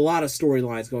 There are a lot of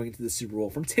storylines going into the Super Bowl,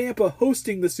 from Tampa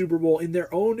hosting the Super Bowl in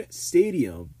their own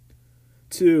stadium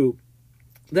to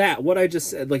that, what I just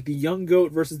said, like the young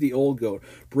GOAT versus the old GOAT,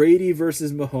 Brady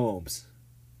versus Mahomes.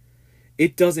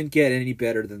 It doesn't get any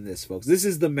better than this, folks. This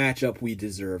is the matchup we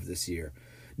deserve this year.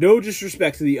 No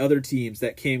disrespect to the other teams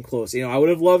that came close. I would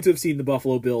have loved to have seen the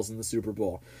Buffalo Bills in the Super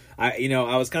Bowl. I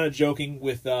was kind of joking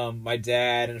with my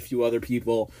dad and a few other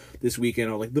people this weekend.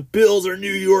 I was like, the Bills are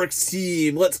New York's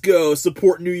team. Let's go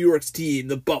support New York's team,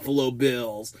 the Buffalo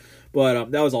Bills. But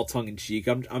that was all tongue in cheek.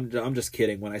 I'm just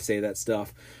kidding when I say that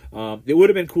stuff. It would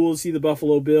have been cool to see the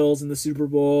Buffalo Bills in the Super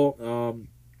Bowl.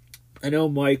 I know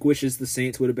Mike wishes the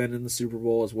Saints would have been in the Super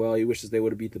Bowl as well. He wishes they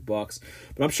would have beat the Bucs.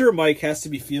 But I'm sure Mike has to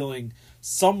be feeling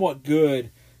somewhat good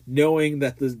knowing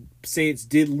that the Saints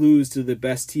did lose to the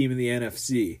best team in the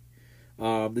NFC.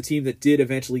 The team that did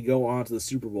eventually go on to the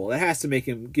Super Bowl. That has to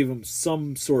give him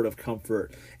some sort of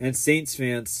comfort. And Saints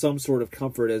fans some sort of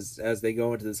comfort as they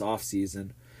go into this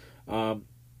offseason.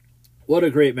 What a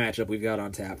great matchup we've got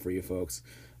on tap for you folks.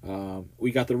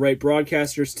 We got the right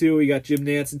broadcasters too. We got Jim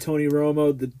Nantz and Tony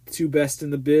Romo, the 2 best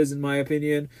in the biz, in my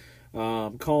opinion,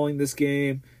 calling this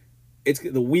game. It's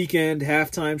the Weekend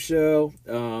halftime show.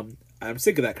 I'm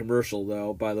sick of that commercial,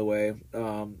 though, by the way.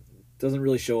 Doesn't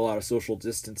really show a lot of social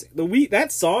distancing.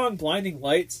 That song, Blinding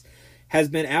Lights, has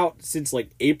been out since like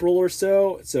April or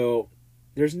so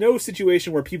there's no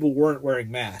situation where people weren't wearing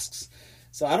masks.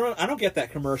 So I don't get that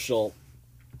commercial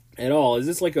at all. Is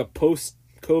this like a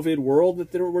post-COVID world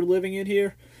that we're living in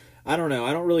here? I don't know.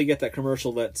 I don't really get that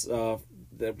commercial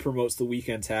that promotes the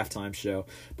Weekend's halftime show.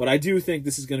 But I do think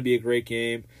this is going to be a great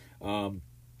game.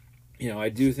 I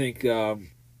do think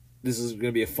this is going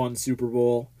to be a fun Super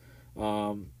Bowl.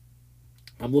 I'm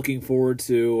looking forward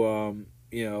to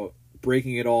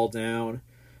breaking it all down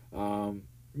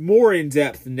more in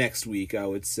depth next week. I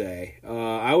would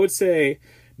say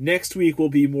next week will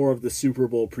be more of the Super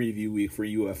Bowl preview week for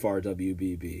UFR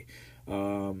WBB.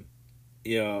 And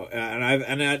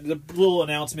a little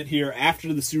announcement here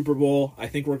after the Super Bowl. I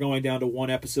think we're going down to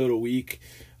 1 episode a week,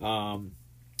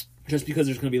 just because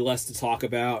there's going to be less to talk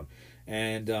about,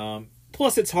 and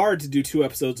plus it's hard to do 2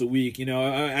 episodes a week.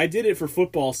 I did it for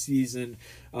football season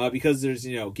because there's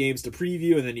games to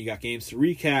preview and then you got games to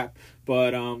recap,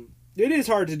 but it is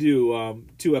hard to do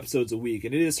 2 episodes a week,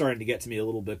 and it is starting to get to me a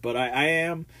little bit. But I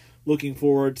am looking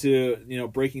forward to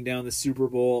breaking down the Super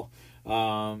Bowl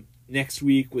next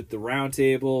week with the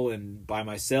roundtable and by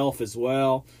myself as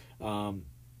well.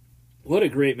 What a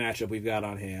great matchup we've got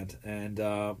on hand, and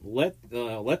let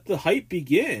the hype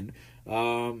begin.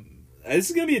 This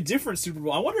is going to be a different Super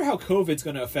Bowl. I wonder how COVID's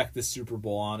going to affect this Super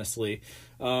Bowl, honestly.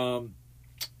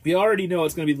 We already know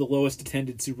it's going to be the lowest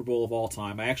attended Super Bowl of all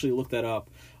time. I actually looked that up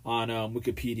on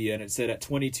Wikipedia, and it said at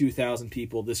 22,000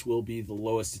 people, this will be the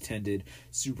lowest attended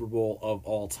Super Bowl of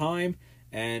all time.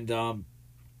 And I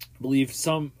believe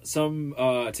some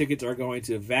tickets are going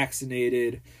to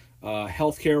vaccinated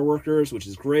healthcare workers, which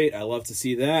is great. I love to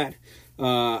see that.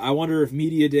 I wonder if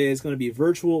Media Day is going to be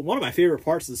virtual. One of my favorite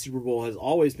parts of the Super Bowl has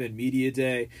always been Media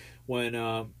Day, when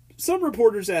some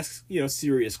reporters ask,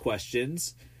 serious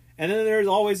questions. And then there's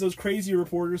always those crazy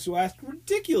reporters who ask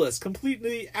ridiculous,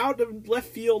 completely out of left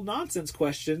field nonsense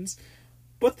questions,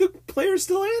 but the players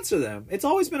still answer them. It's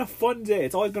always been a fun day.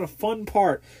 It's always been a fun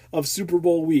part of Super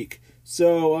Bowl week.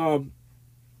 So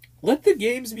let the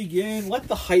games begin. Let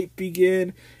the hype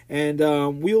begin. And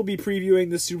we'll be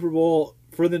previewing the Super Bowl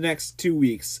for the next 2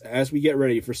 weeks as we get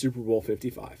ready for Super Bowl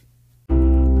 55.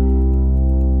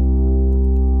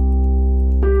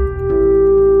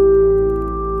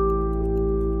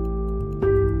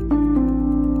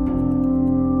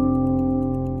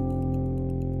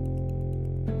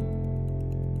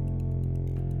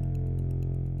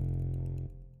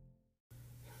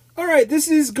 Alright, this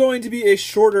is going to be a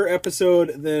shorter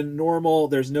episode than normal.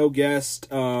 There's no guest.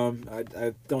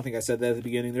 I don't think I said that at the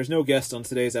beginning. There's no guest on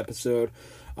today's episode.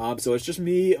 So it's just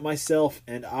me, myself,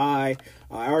 and I.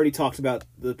 I already talked about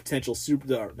the potential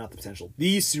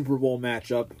the Super Bowl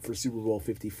matchup for Super Bowl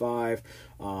 55.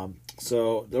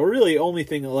 So the really only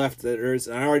thing left that is,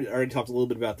 and I already talked a little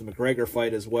bit about the McGregor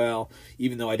fight as well,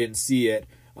 even though I didn't see it.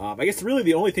 I guess really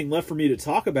the only thing left for me to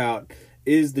talk about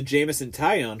is the Jameson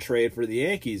Taillon trade for the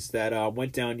Yankees that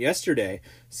went down yesterday,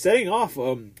 setting off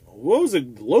what was a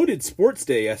loaded sports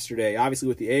day yesterday, obviously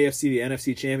with the AFC, the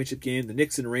NFC Championship game. The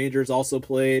Knicks and Rangers also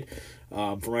played.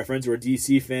 For my friends who are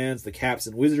DC fans, the Caps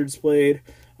and Wizards played.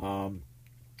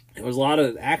 There was a lot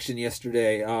of action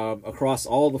yesterday across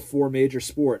all the four major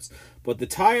sports. But the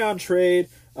Taillon trade,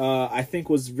 I think,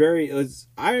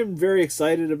 I am very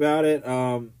excited about it.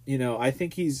 I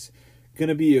think he's going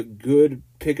to be a good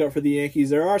pickup for the Yankees.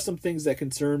 There are some things that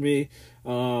concern me,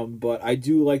 but I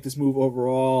do like this move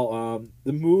overall.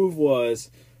 The move was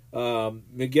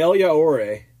Miguel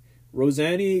Yaure,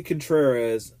 Rosani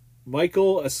Contreras,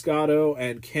 Michael Escato,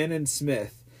 and Kenan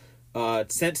Smith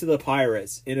sent to the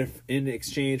Pirates in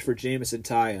exchange for Jameson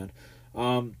Taillon.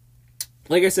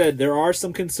 Like I said, there are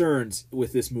some concerns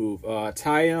with this move.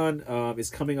 Taillon is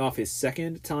coming off his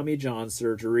second Tommy John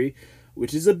surgery,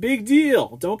 which is a big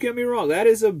deal. Don't get me wrong. That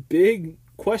is a big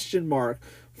question mark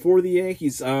for the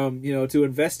Yankees. To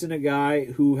invest in a guy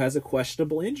who has a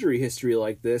questionable injury history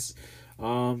like this,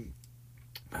 I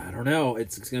don't know.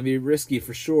 It's going to be risky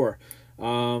for sure.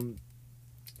 But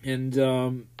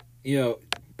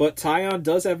Taillon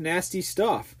does have nasty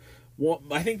stuff. Well,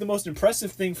 I think the most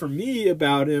impressive thing for me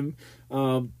about him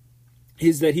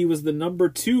is that he was the number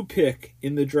 2 pick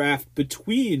in the draft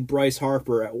between Bryce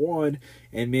Harper at 1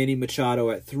 and Manny Machado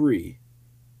at 3.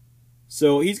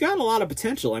 So he's got a lot of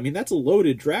potential. I mean, that's a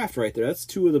loaded draft right there. That's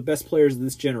 2 of the best players of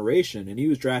this generation, and he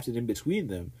was drafted in between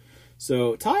them.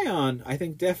 So Taillon, I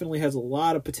think, definitely has a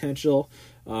lot of potential.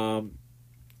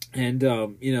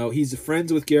 He's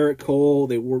friends with Garrett Cole.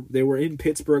 They were in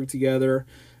Pittsburgh together,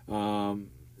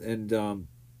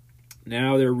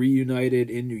 now they're reunited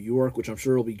in New York, which I'm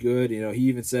sure will be good. He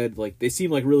even said they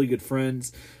seem like really good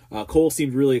friends. Cole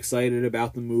seemed really excited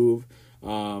about the move.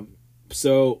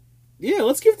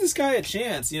 Let's give this guy a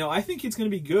chance. I think it's going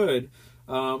to be good.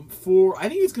 I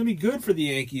think it's going to be good for the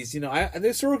Yankees.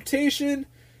 This rotation,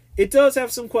 it does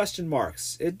have some question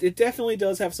marks. It definitely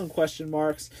does have some question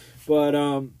marks, but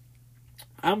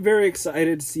I'm very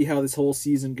excited to see how this whole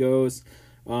season goes.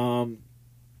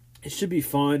 It should be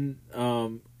fun.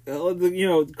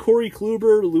 Corey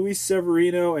Kluber, Luis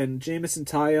Severino, and Jameson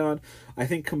Taillon, I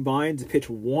think, combined to pitch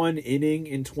 1 inning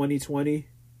in 2020.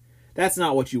 That's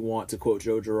not what you want, to quote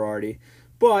Joe Girardi.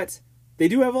 But they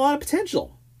do have a lot of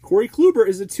potential. Corey Kluber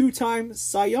is a 2-time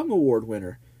Cy Young Award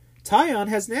winner. Taillon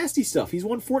has nasty stuff. He's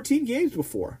won 14 games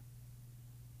before.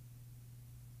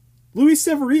 Luis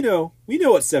Severino, we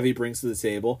know what Sevy brings to the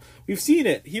table. We've seen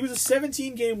it. He was a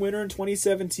 17-game winner in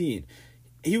 2017.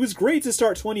 He was great to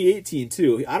start 2018,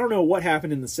 too. I don't know what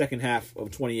happened in the second half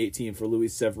of 2018 for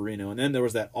Luis Severino. And then there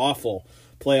was that awful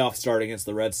playoff start against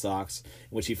the Red Sox,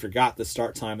 in which he forgot the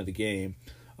start time of the game.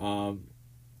 And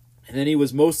then he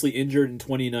was mostly injured in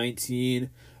 2019.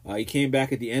 He came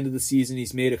back at the end of the season.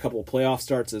 He's made a couple of playoff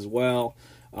starts as well.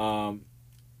 One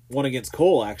against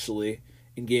Cole, actually,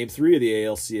 in Game 3 of the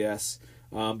ALCS.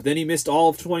 But then he missed all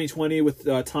of 2020 with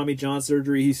Tommy John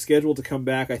surgery. He's scheduled to come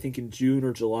back, I think, in June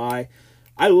or July.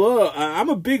 I'm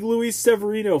a big Luis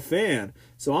Severino fan,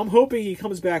 so I'm hoping he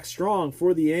comes back strong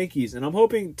for the Yankees, and I'm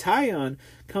hoping Taillon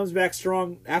comes back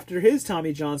strong after his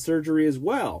Tommy John surgery as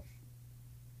well.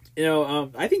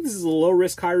 I think this is a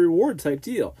low-risk, high-reward type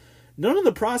deal. None of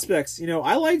the prospects,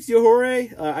 I liked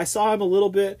Yaure. I saw him a little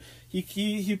bit.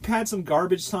 He had some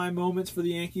garbage time moments for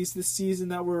the Yankees this season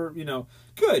that were,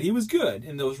 good. He was good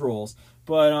in those roles.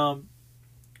 But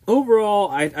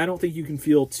overall, I don't think you can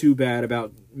feel too bad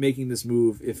about making this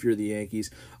move if you're the Yankees.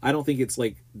 I don't think it's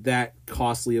like that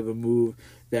costly of a move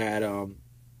that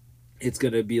it's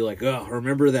going to be like, oh,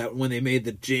 remember that when they made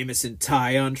the Jameson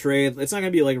Taillon trade? It's not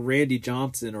going to be like Randy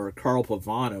Johnson or Carl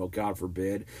Pavano, God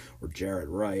forbid, or Jarrett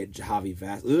Wright, Javi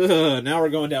Vaz. Now we're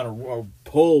going down a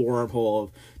whole wormhole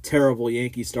of terrible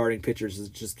Yankee starting pitchers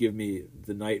that just give me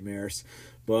the nightmares.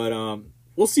 But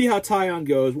we'll see how Taillon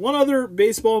goes. One other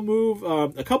baseball move,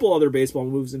 a couple other baseball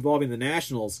moves involving the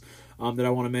Nationals that I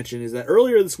want to mention is that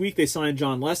earlier this week they signed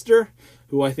John Lester,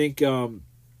 who I think...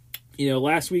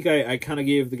 last week I kind of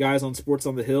gave the guys on Sports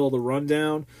on the Hill the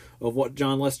rundown of what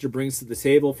John Lester brings to the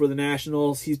table for the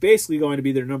Nationals. He's basically going to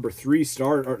be their number 3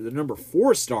 starter, or the number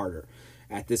 4 starter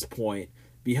at this point,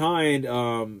 behind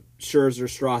Scherzer,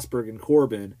 Strasburg, and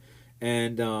Corbin.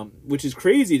 And which is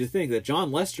crazy to think that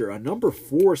John Lester, a number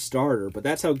 4 starter, but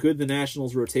that's how good the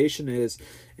Nationals rotation is.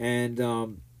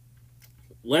 And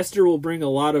Lester will bring a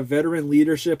lot of veteran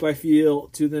leadership, I feel,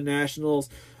 to the Nationals.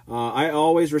 I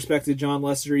always respected John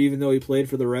Lester, even though he played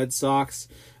for the Red Sox.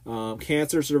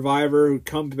 Cancer survivor who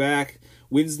comes back,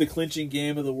 wins the clinching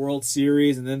game of the World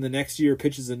Series, and then the next year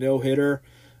pitches a no-hitter.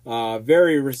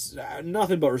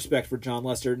 Nothing but respect for John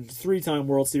Lester. 3-time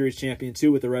World Series champion,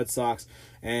 2 with the Red Sox,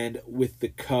 and with the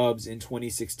Cubs in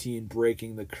 2016,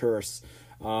 breaking the curse.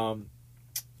 I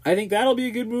think that'll be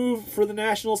a good move for the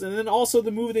Nationals. And then also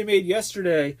the move they made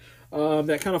yesterday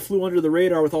that kind of flew under the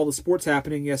radar with all the sports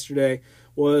happening yesterday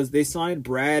was they signed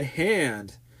Brad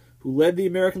Hand, who led the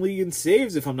American League in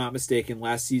saves, if I'm not mistaken,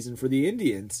 last season for the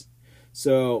Indians.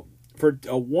 So for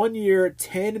a 1-year,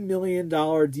 $10 million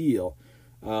deal,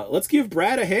 let's give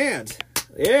Brad a hand.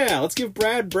 Yeah, let's give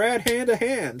Brad Hand a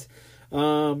hand.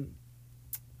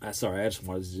 Sorry, I just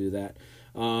wanted to do that.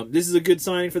 This is a good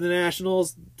signing for the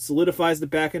Nationals. Solidifies the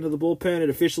back end of the bullpen. It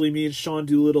officially means Sean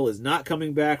Doolittle is not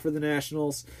coming back for the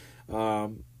Nationals.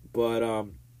 But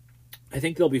I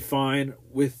think they'll be fine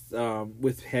with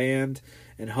Hand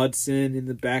and Hudson in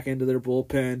the back end of their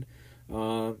bullpen.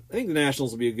 I think the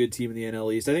Nationals will be a good team in the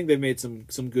NL East. I think they've made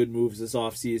some good moves this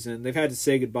offseason. They've had to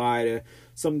say goodbye to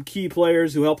some key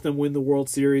players who helped them win the World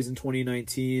Series in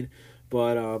 2019.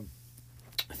 But I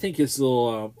think this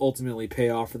will ultimately pay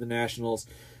off for the Nationals.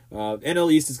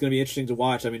 NL East is going to be interesting to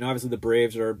watch. I mean, obviously the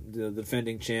Braves are the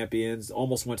defending champions,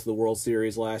 almost went to the World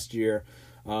Series last year.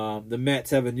 The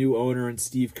Mets have a new owner in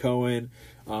Steve Cohen.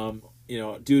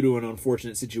 Due to an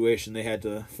unfortunate situation, they had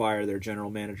to fire their general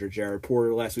manager, Jared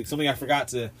Porter, last week. Something I forgot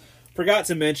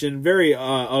to mention. Very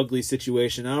ugly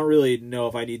situation. I don't really know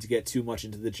if I need to get too much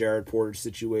into the Jared Porter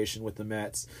situation with the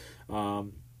Mets.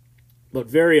 But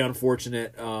very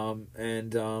unfortunate. How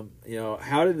did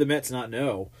the Mets not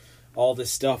know all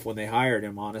this stuff when they hired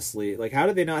him, honestly? Like, how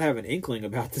did they not have an inkling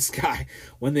about this guy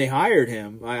when they hired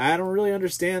him? I don't really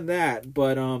understand that,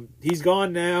 but he's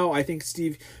gone now. I think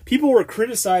people were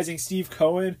criticizing Steve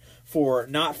Cohen for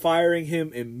not firing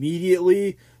him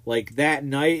immediately, like that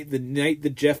night, the night the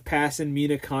Jeff Passan,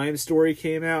 Mina Kimes story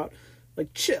came out.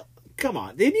 Like, chill. Come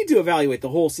on. They need to evaluate the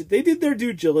whole... They did their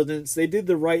due diligence. They did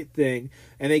the right thing,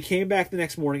 and they came back the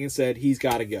next morning and said, he's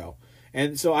got to go.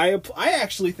 And so I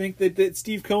actually think that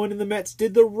Steve Cohen and the Mets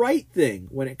did the right thing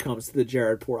when it comes to the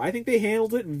Jared Porter. I think they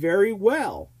handled it very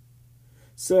well.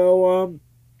 So,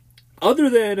 other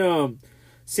than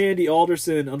Sandy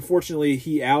Alderson, unfortunately,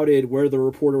 he outed where the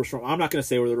reporter was from. I'm not going to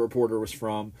say where the reporter was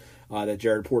from that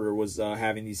Jared Porter was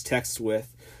having these texts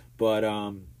with. But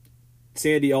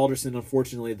Sandy Alderson,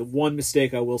 unfortunately, the one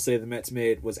mistake I will say the Mets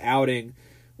made was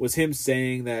him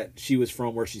saying that she was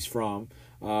from where she's from.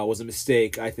 Was a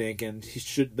mistake, I think, and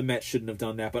the Mets shouldn't have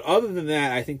done that. But other than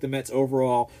that, I think the Mets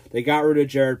overall, they got rid of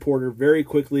Jared Porter very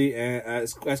quickly, and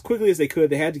as quickly as they could.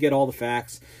 They had to get all the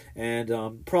facts,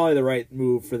 and probably the right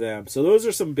move for them. So those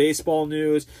are some baseball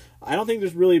news. I don't think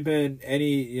there's really been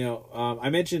any, I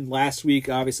mentioned last week,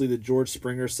 obviously, the George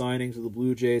Springer signing to the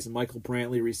Blue Jays and Michael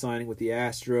Brantley re-signing with the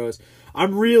Astros.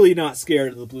 I'm really not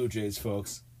scared of the Blue Jays,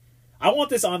 folks. I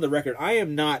want this on the record. I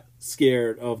am not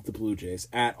scared of the Blue Jays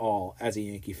at all as a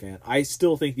Yankee fan. I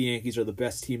still think the Yankees are the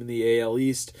best team in the AL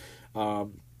East.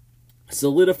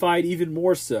 Solidified even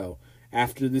more so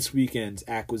after this weekend's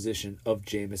acquisition of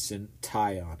Jameson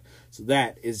Taillon. So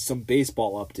that is some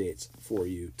baseball updates for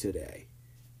you today.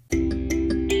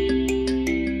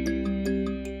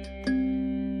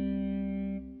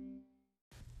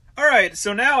 Alright,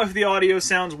 so now if the audio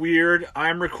sounds weird,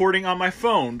 I'm recording on my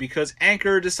phone because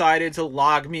Anchor decided to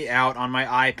log me out on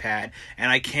my iPad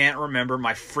and I can't remember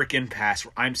my freaking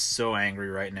password. I'm so angry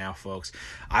right now, folks.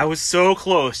 I was so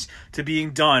close to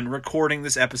being done recording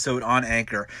this episode on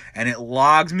Anchor and it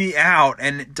logged me out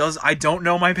and I don't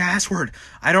know my password.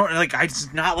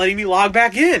 It's not letting me log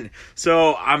back in.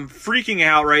 So I'm freaking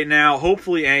out right now.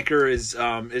 Hopefully Anchor is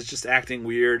just acting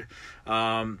weird.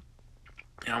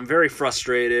 I'm very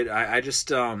frustrated. I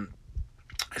just want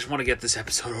to get this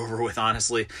episode over with,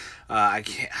 honestly. I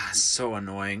can't. It's so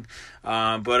annoying.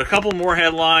 But a couple more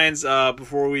headlines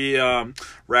before we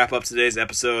wrap up today's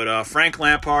episode. Frank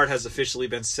Lampard has officially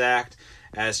been sacked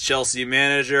as Chelsea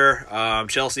manager.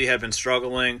 Chelsea had been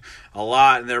struggling a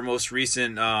lot in their more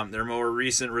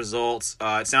recent results.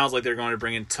 It sounds like they're going to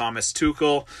bring in Thomas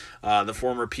Tuchel, the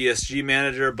former PSG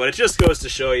manager. But it just goes to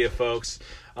show you, folks.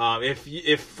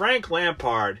 If Frank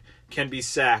Lampard can be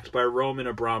sacked by Roman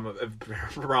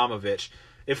Abramovich,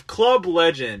 if club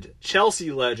legend,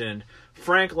 Chelsea legend,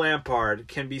 Frank Lampard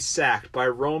can be sacked by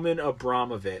Roman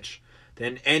Abramovich,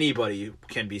 then anybody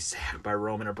can be sacked by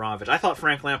Roman Abramovich. I thought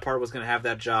Frank Lampard was going to have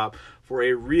that job for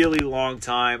a really long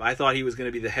time. I thought he was going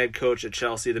to be the head coach at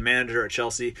Chelsea, the manager at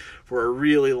Chelsea for a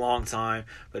really long time,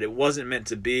 but it wasn't meant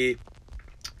to be.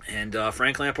 And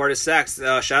Frank Lampard is sacked.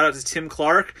 Shout out to Tim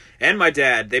Clark and my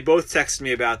dad. They both texted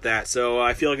me about that, so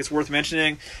I feel like it's worth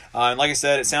mentioning. And like I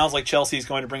said, it sounds like Chelsea is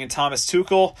going to bring in Thomas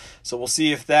Tuchel, so we'll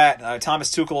see if that...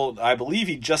 Thomas Tuchel, I believe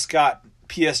he just got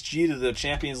PSG to the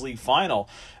Champions League final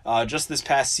just this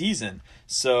past season.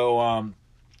 So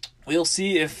we'll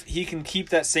see if he can keep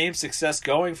that same success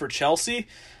going for Chelsea.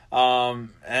 But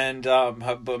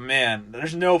man,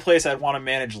 there's no place I'd want to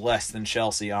manage less than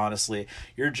Chelsea, honestly.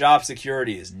 Your job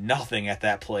security is nothing at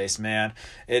that place, man.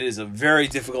 It is a very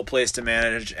difficult place to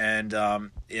manage, and,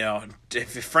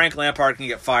 if Frank Lampard can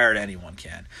get fired, anyone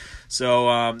can.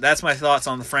 So that's my thoughts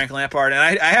on the Frank Lampard.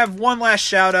 And I have one last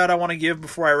shout-out I want to give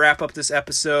before I wrap up this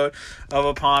episode of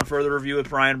Upon Further Review with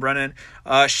Brian Brennan.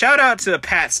 Shout-out to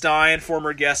Pat Stein,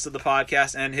 former guest of the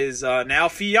podcast, and his now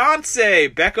fiance,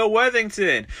 Becca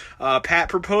Wethington. Pat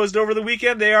proposed over the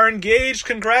weekend. They are engaged.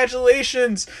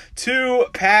 Congratulations to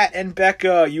Pat and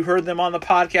Becca. You heard them on the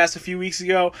podcast a few weeks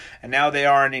ago, and now they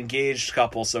are an engaged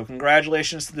couple. So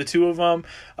congratulations to the two of them.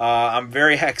 I'm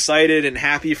very excited and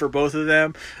happy for both of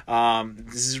them.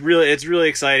 It's really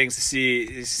exciting to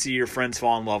see your friends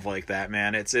fall in love like that,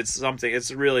 man. It's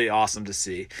really awesome to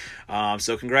see.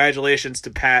 So congratulations to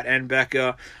Pat and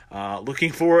Becca.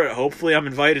 Looking forward. Hopefully I'm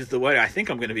invited to the wedding. I think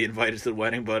I'm going to be invited to the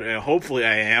wedding, but hopefully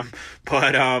I am.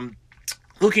 But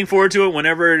looking forward to it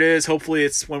whenever it is. Hopefully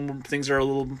it's when things are a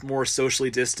little more socially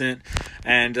distant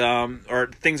and or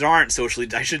things aren't socially,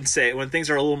 I shouldn't say, when things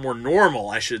are a little more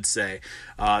normal, I should say.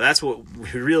 That's what we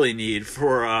really need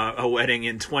for a wedding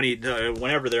in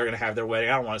whenever they're going to have their wedding.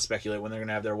 I don't want to speculate when they're going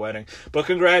to have their wedding. But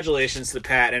congratulations to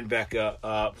Pat and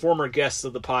Becca, former guests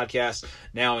of the podcast,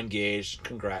 now engaged.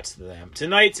 Congrats to them.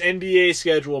 Tonight's NBA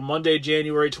schedule, Monday,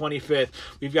 January 25th.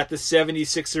 We've got the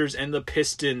 76ers and the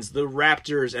Pistons, the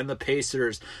Raptors and the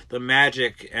Pacers, the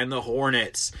Magic and the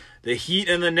Hornets, the Heat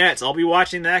and the Nets. I'll be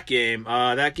watching that game.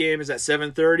 That game is at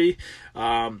 7:30.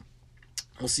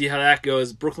 We'll see how that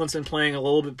goes. Brooklyn's been playing a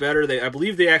little bit better. I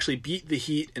believe they actually beat the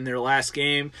Heat in their last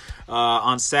game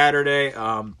on Saturday.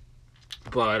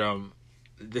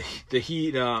 The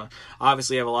Heat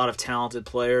obviously have a lot of talented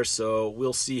players, so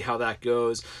we'll see how that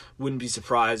goes. Wouldn't be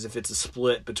surprised if it's a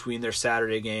split between their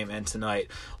Saturday game and tonight.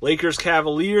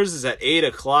 Lakers-Cavaliers is at 8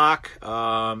 o'clock.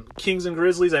 Kings and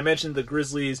Grizzlies, I mentioned the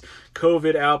Grizzlies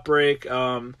COVID outbreak.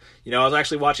 I was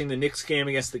actually watching the Knicks game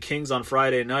against the Kings on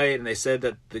Friday night, and they said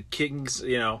that the Kings,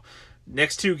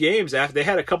 next two games, after they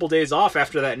had a couple days off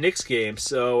after that Knicks game,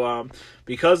 so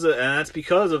that's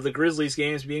because of the Grizzlies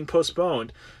games being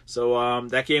postponed. So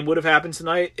that game would have happened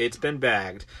tonight. It's been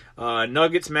bagged.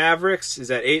 Nuggets Mavericks is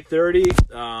at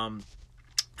 8:30.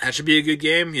 That should be a good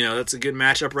game. That's a good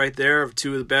matchup right there of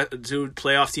two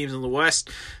playoff teams in the West.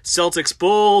 Celtics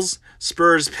Bulls,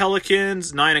 Spurs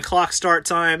Pelicans, 9 o'clock start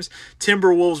times.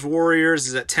 Timberwolves Warriors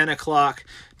is at 10 o'clock.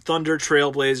 Thunder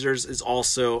Trailblazers is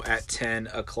also at 10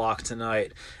 o'clock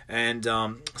tonight. And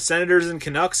Senators and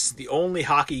Canucks, the only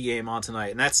hockey game on tonight.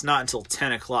 And that's not until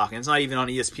 10 o'clock. And it's not even on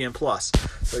ESPN+.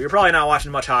 So you're probably not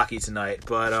watching much hockey tonight.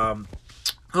 But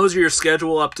those are your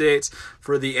schedule updates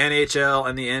for the NHL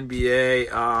and the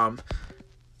NBA.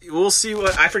 We'll see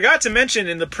what... I forgot to mention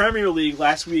in the Premier League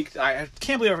last week, I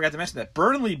can't believe I forgot to mention that.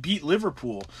 Burnley beat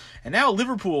Liverpool. And now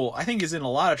Liverpool, I think, is in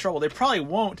a lot of trouble. They probably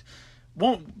won't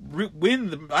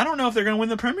win. I don't know if they're going to win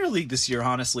the Premier League this year,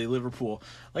 honestly, Liverpool.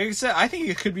 Like I said, I think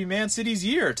it could be Man City's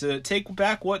year to take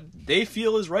back what they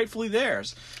feel is rightfully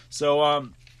theirs. So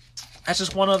that's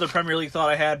just one other Premier League thought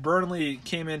I had. Burnley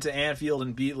came into Anfield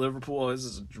and beat Liverpool. This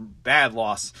is a bad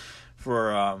loss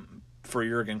for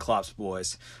Jurgen Klopp's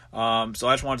boys. So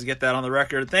I just wanted to get that on the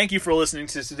record. Thank you for listening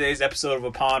to today's episode of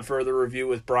Upon Further Review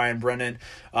with Brian Brennan.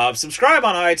 Subscribe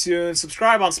on iTunes.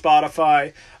 Subscribe on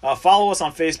Spotify. Follow us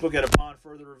on Facebook at Upon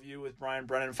Further Review with Brian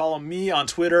Brennan. Follow me on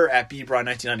Twitter at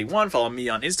bbrian1991. Follow me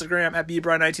on Instagram at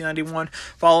bbrian1991.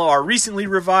 Follow our recently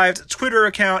revived Twitter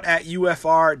account at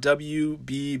UFRWBB.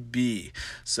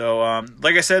 So,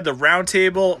 like I said, the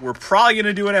roundtable, we're probably going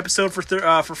to do an episode for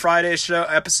Friday's show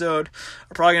episode.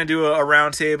 We're probably going to do a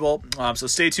roundtable. So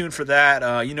stay tuned for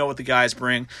that. You know what the guys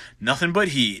bring. Nothing but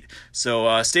heat.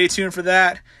 So stay tuned for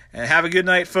that. And have a good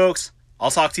night, folks.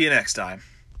 I'll talk to you next time.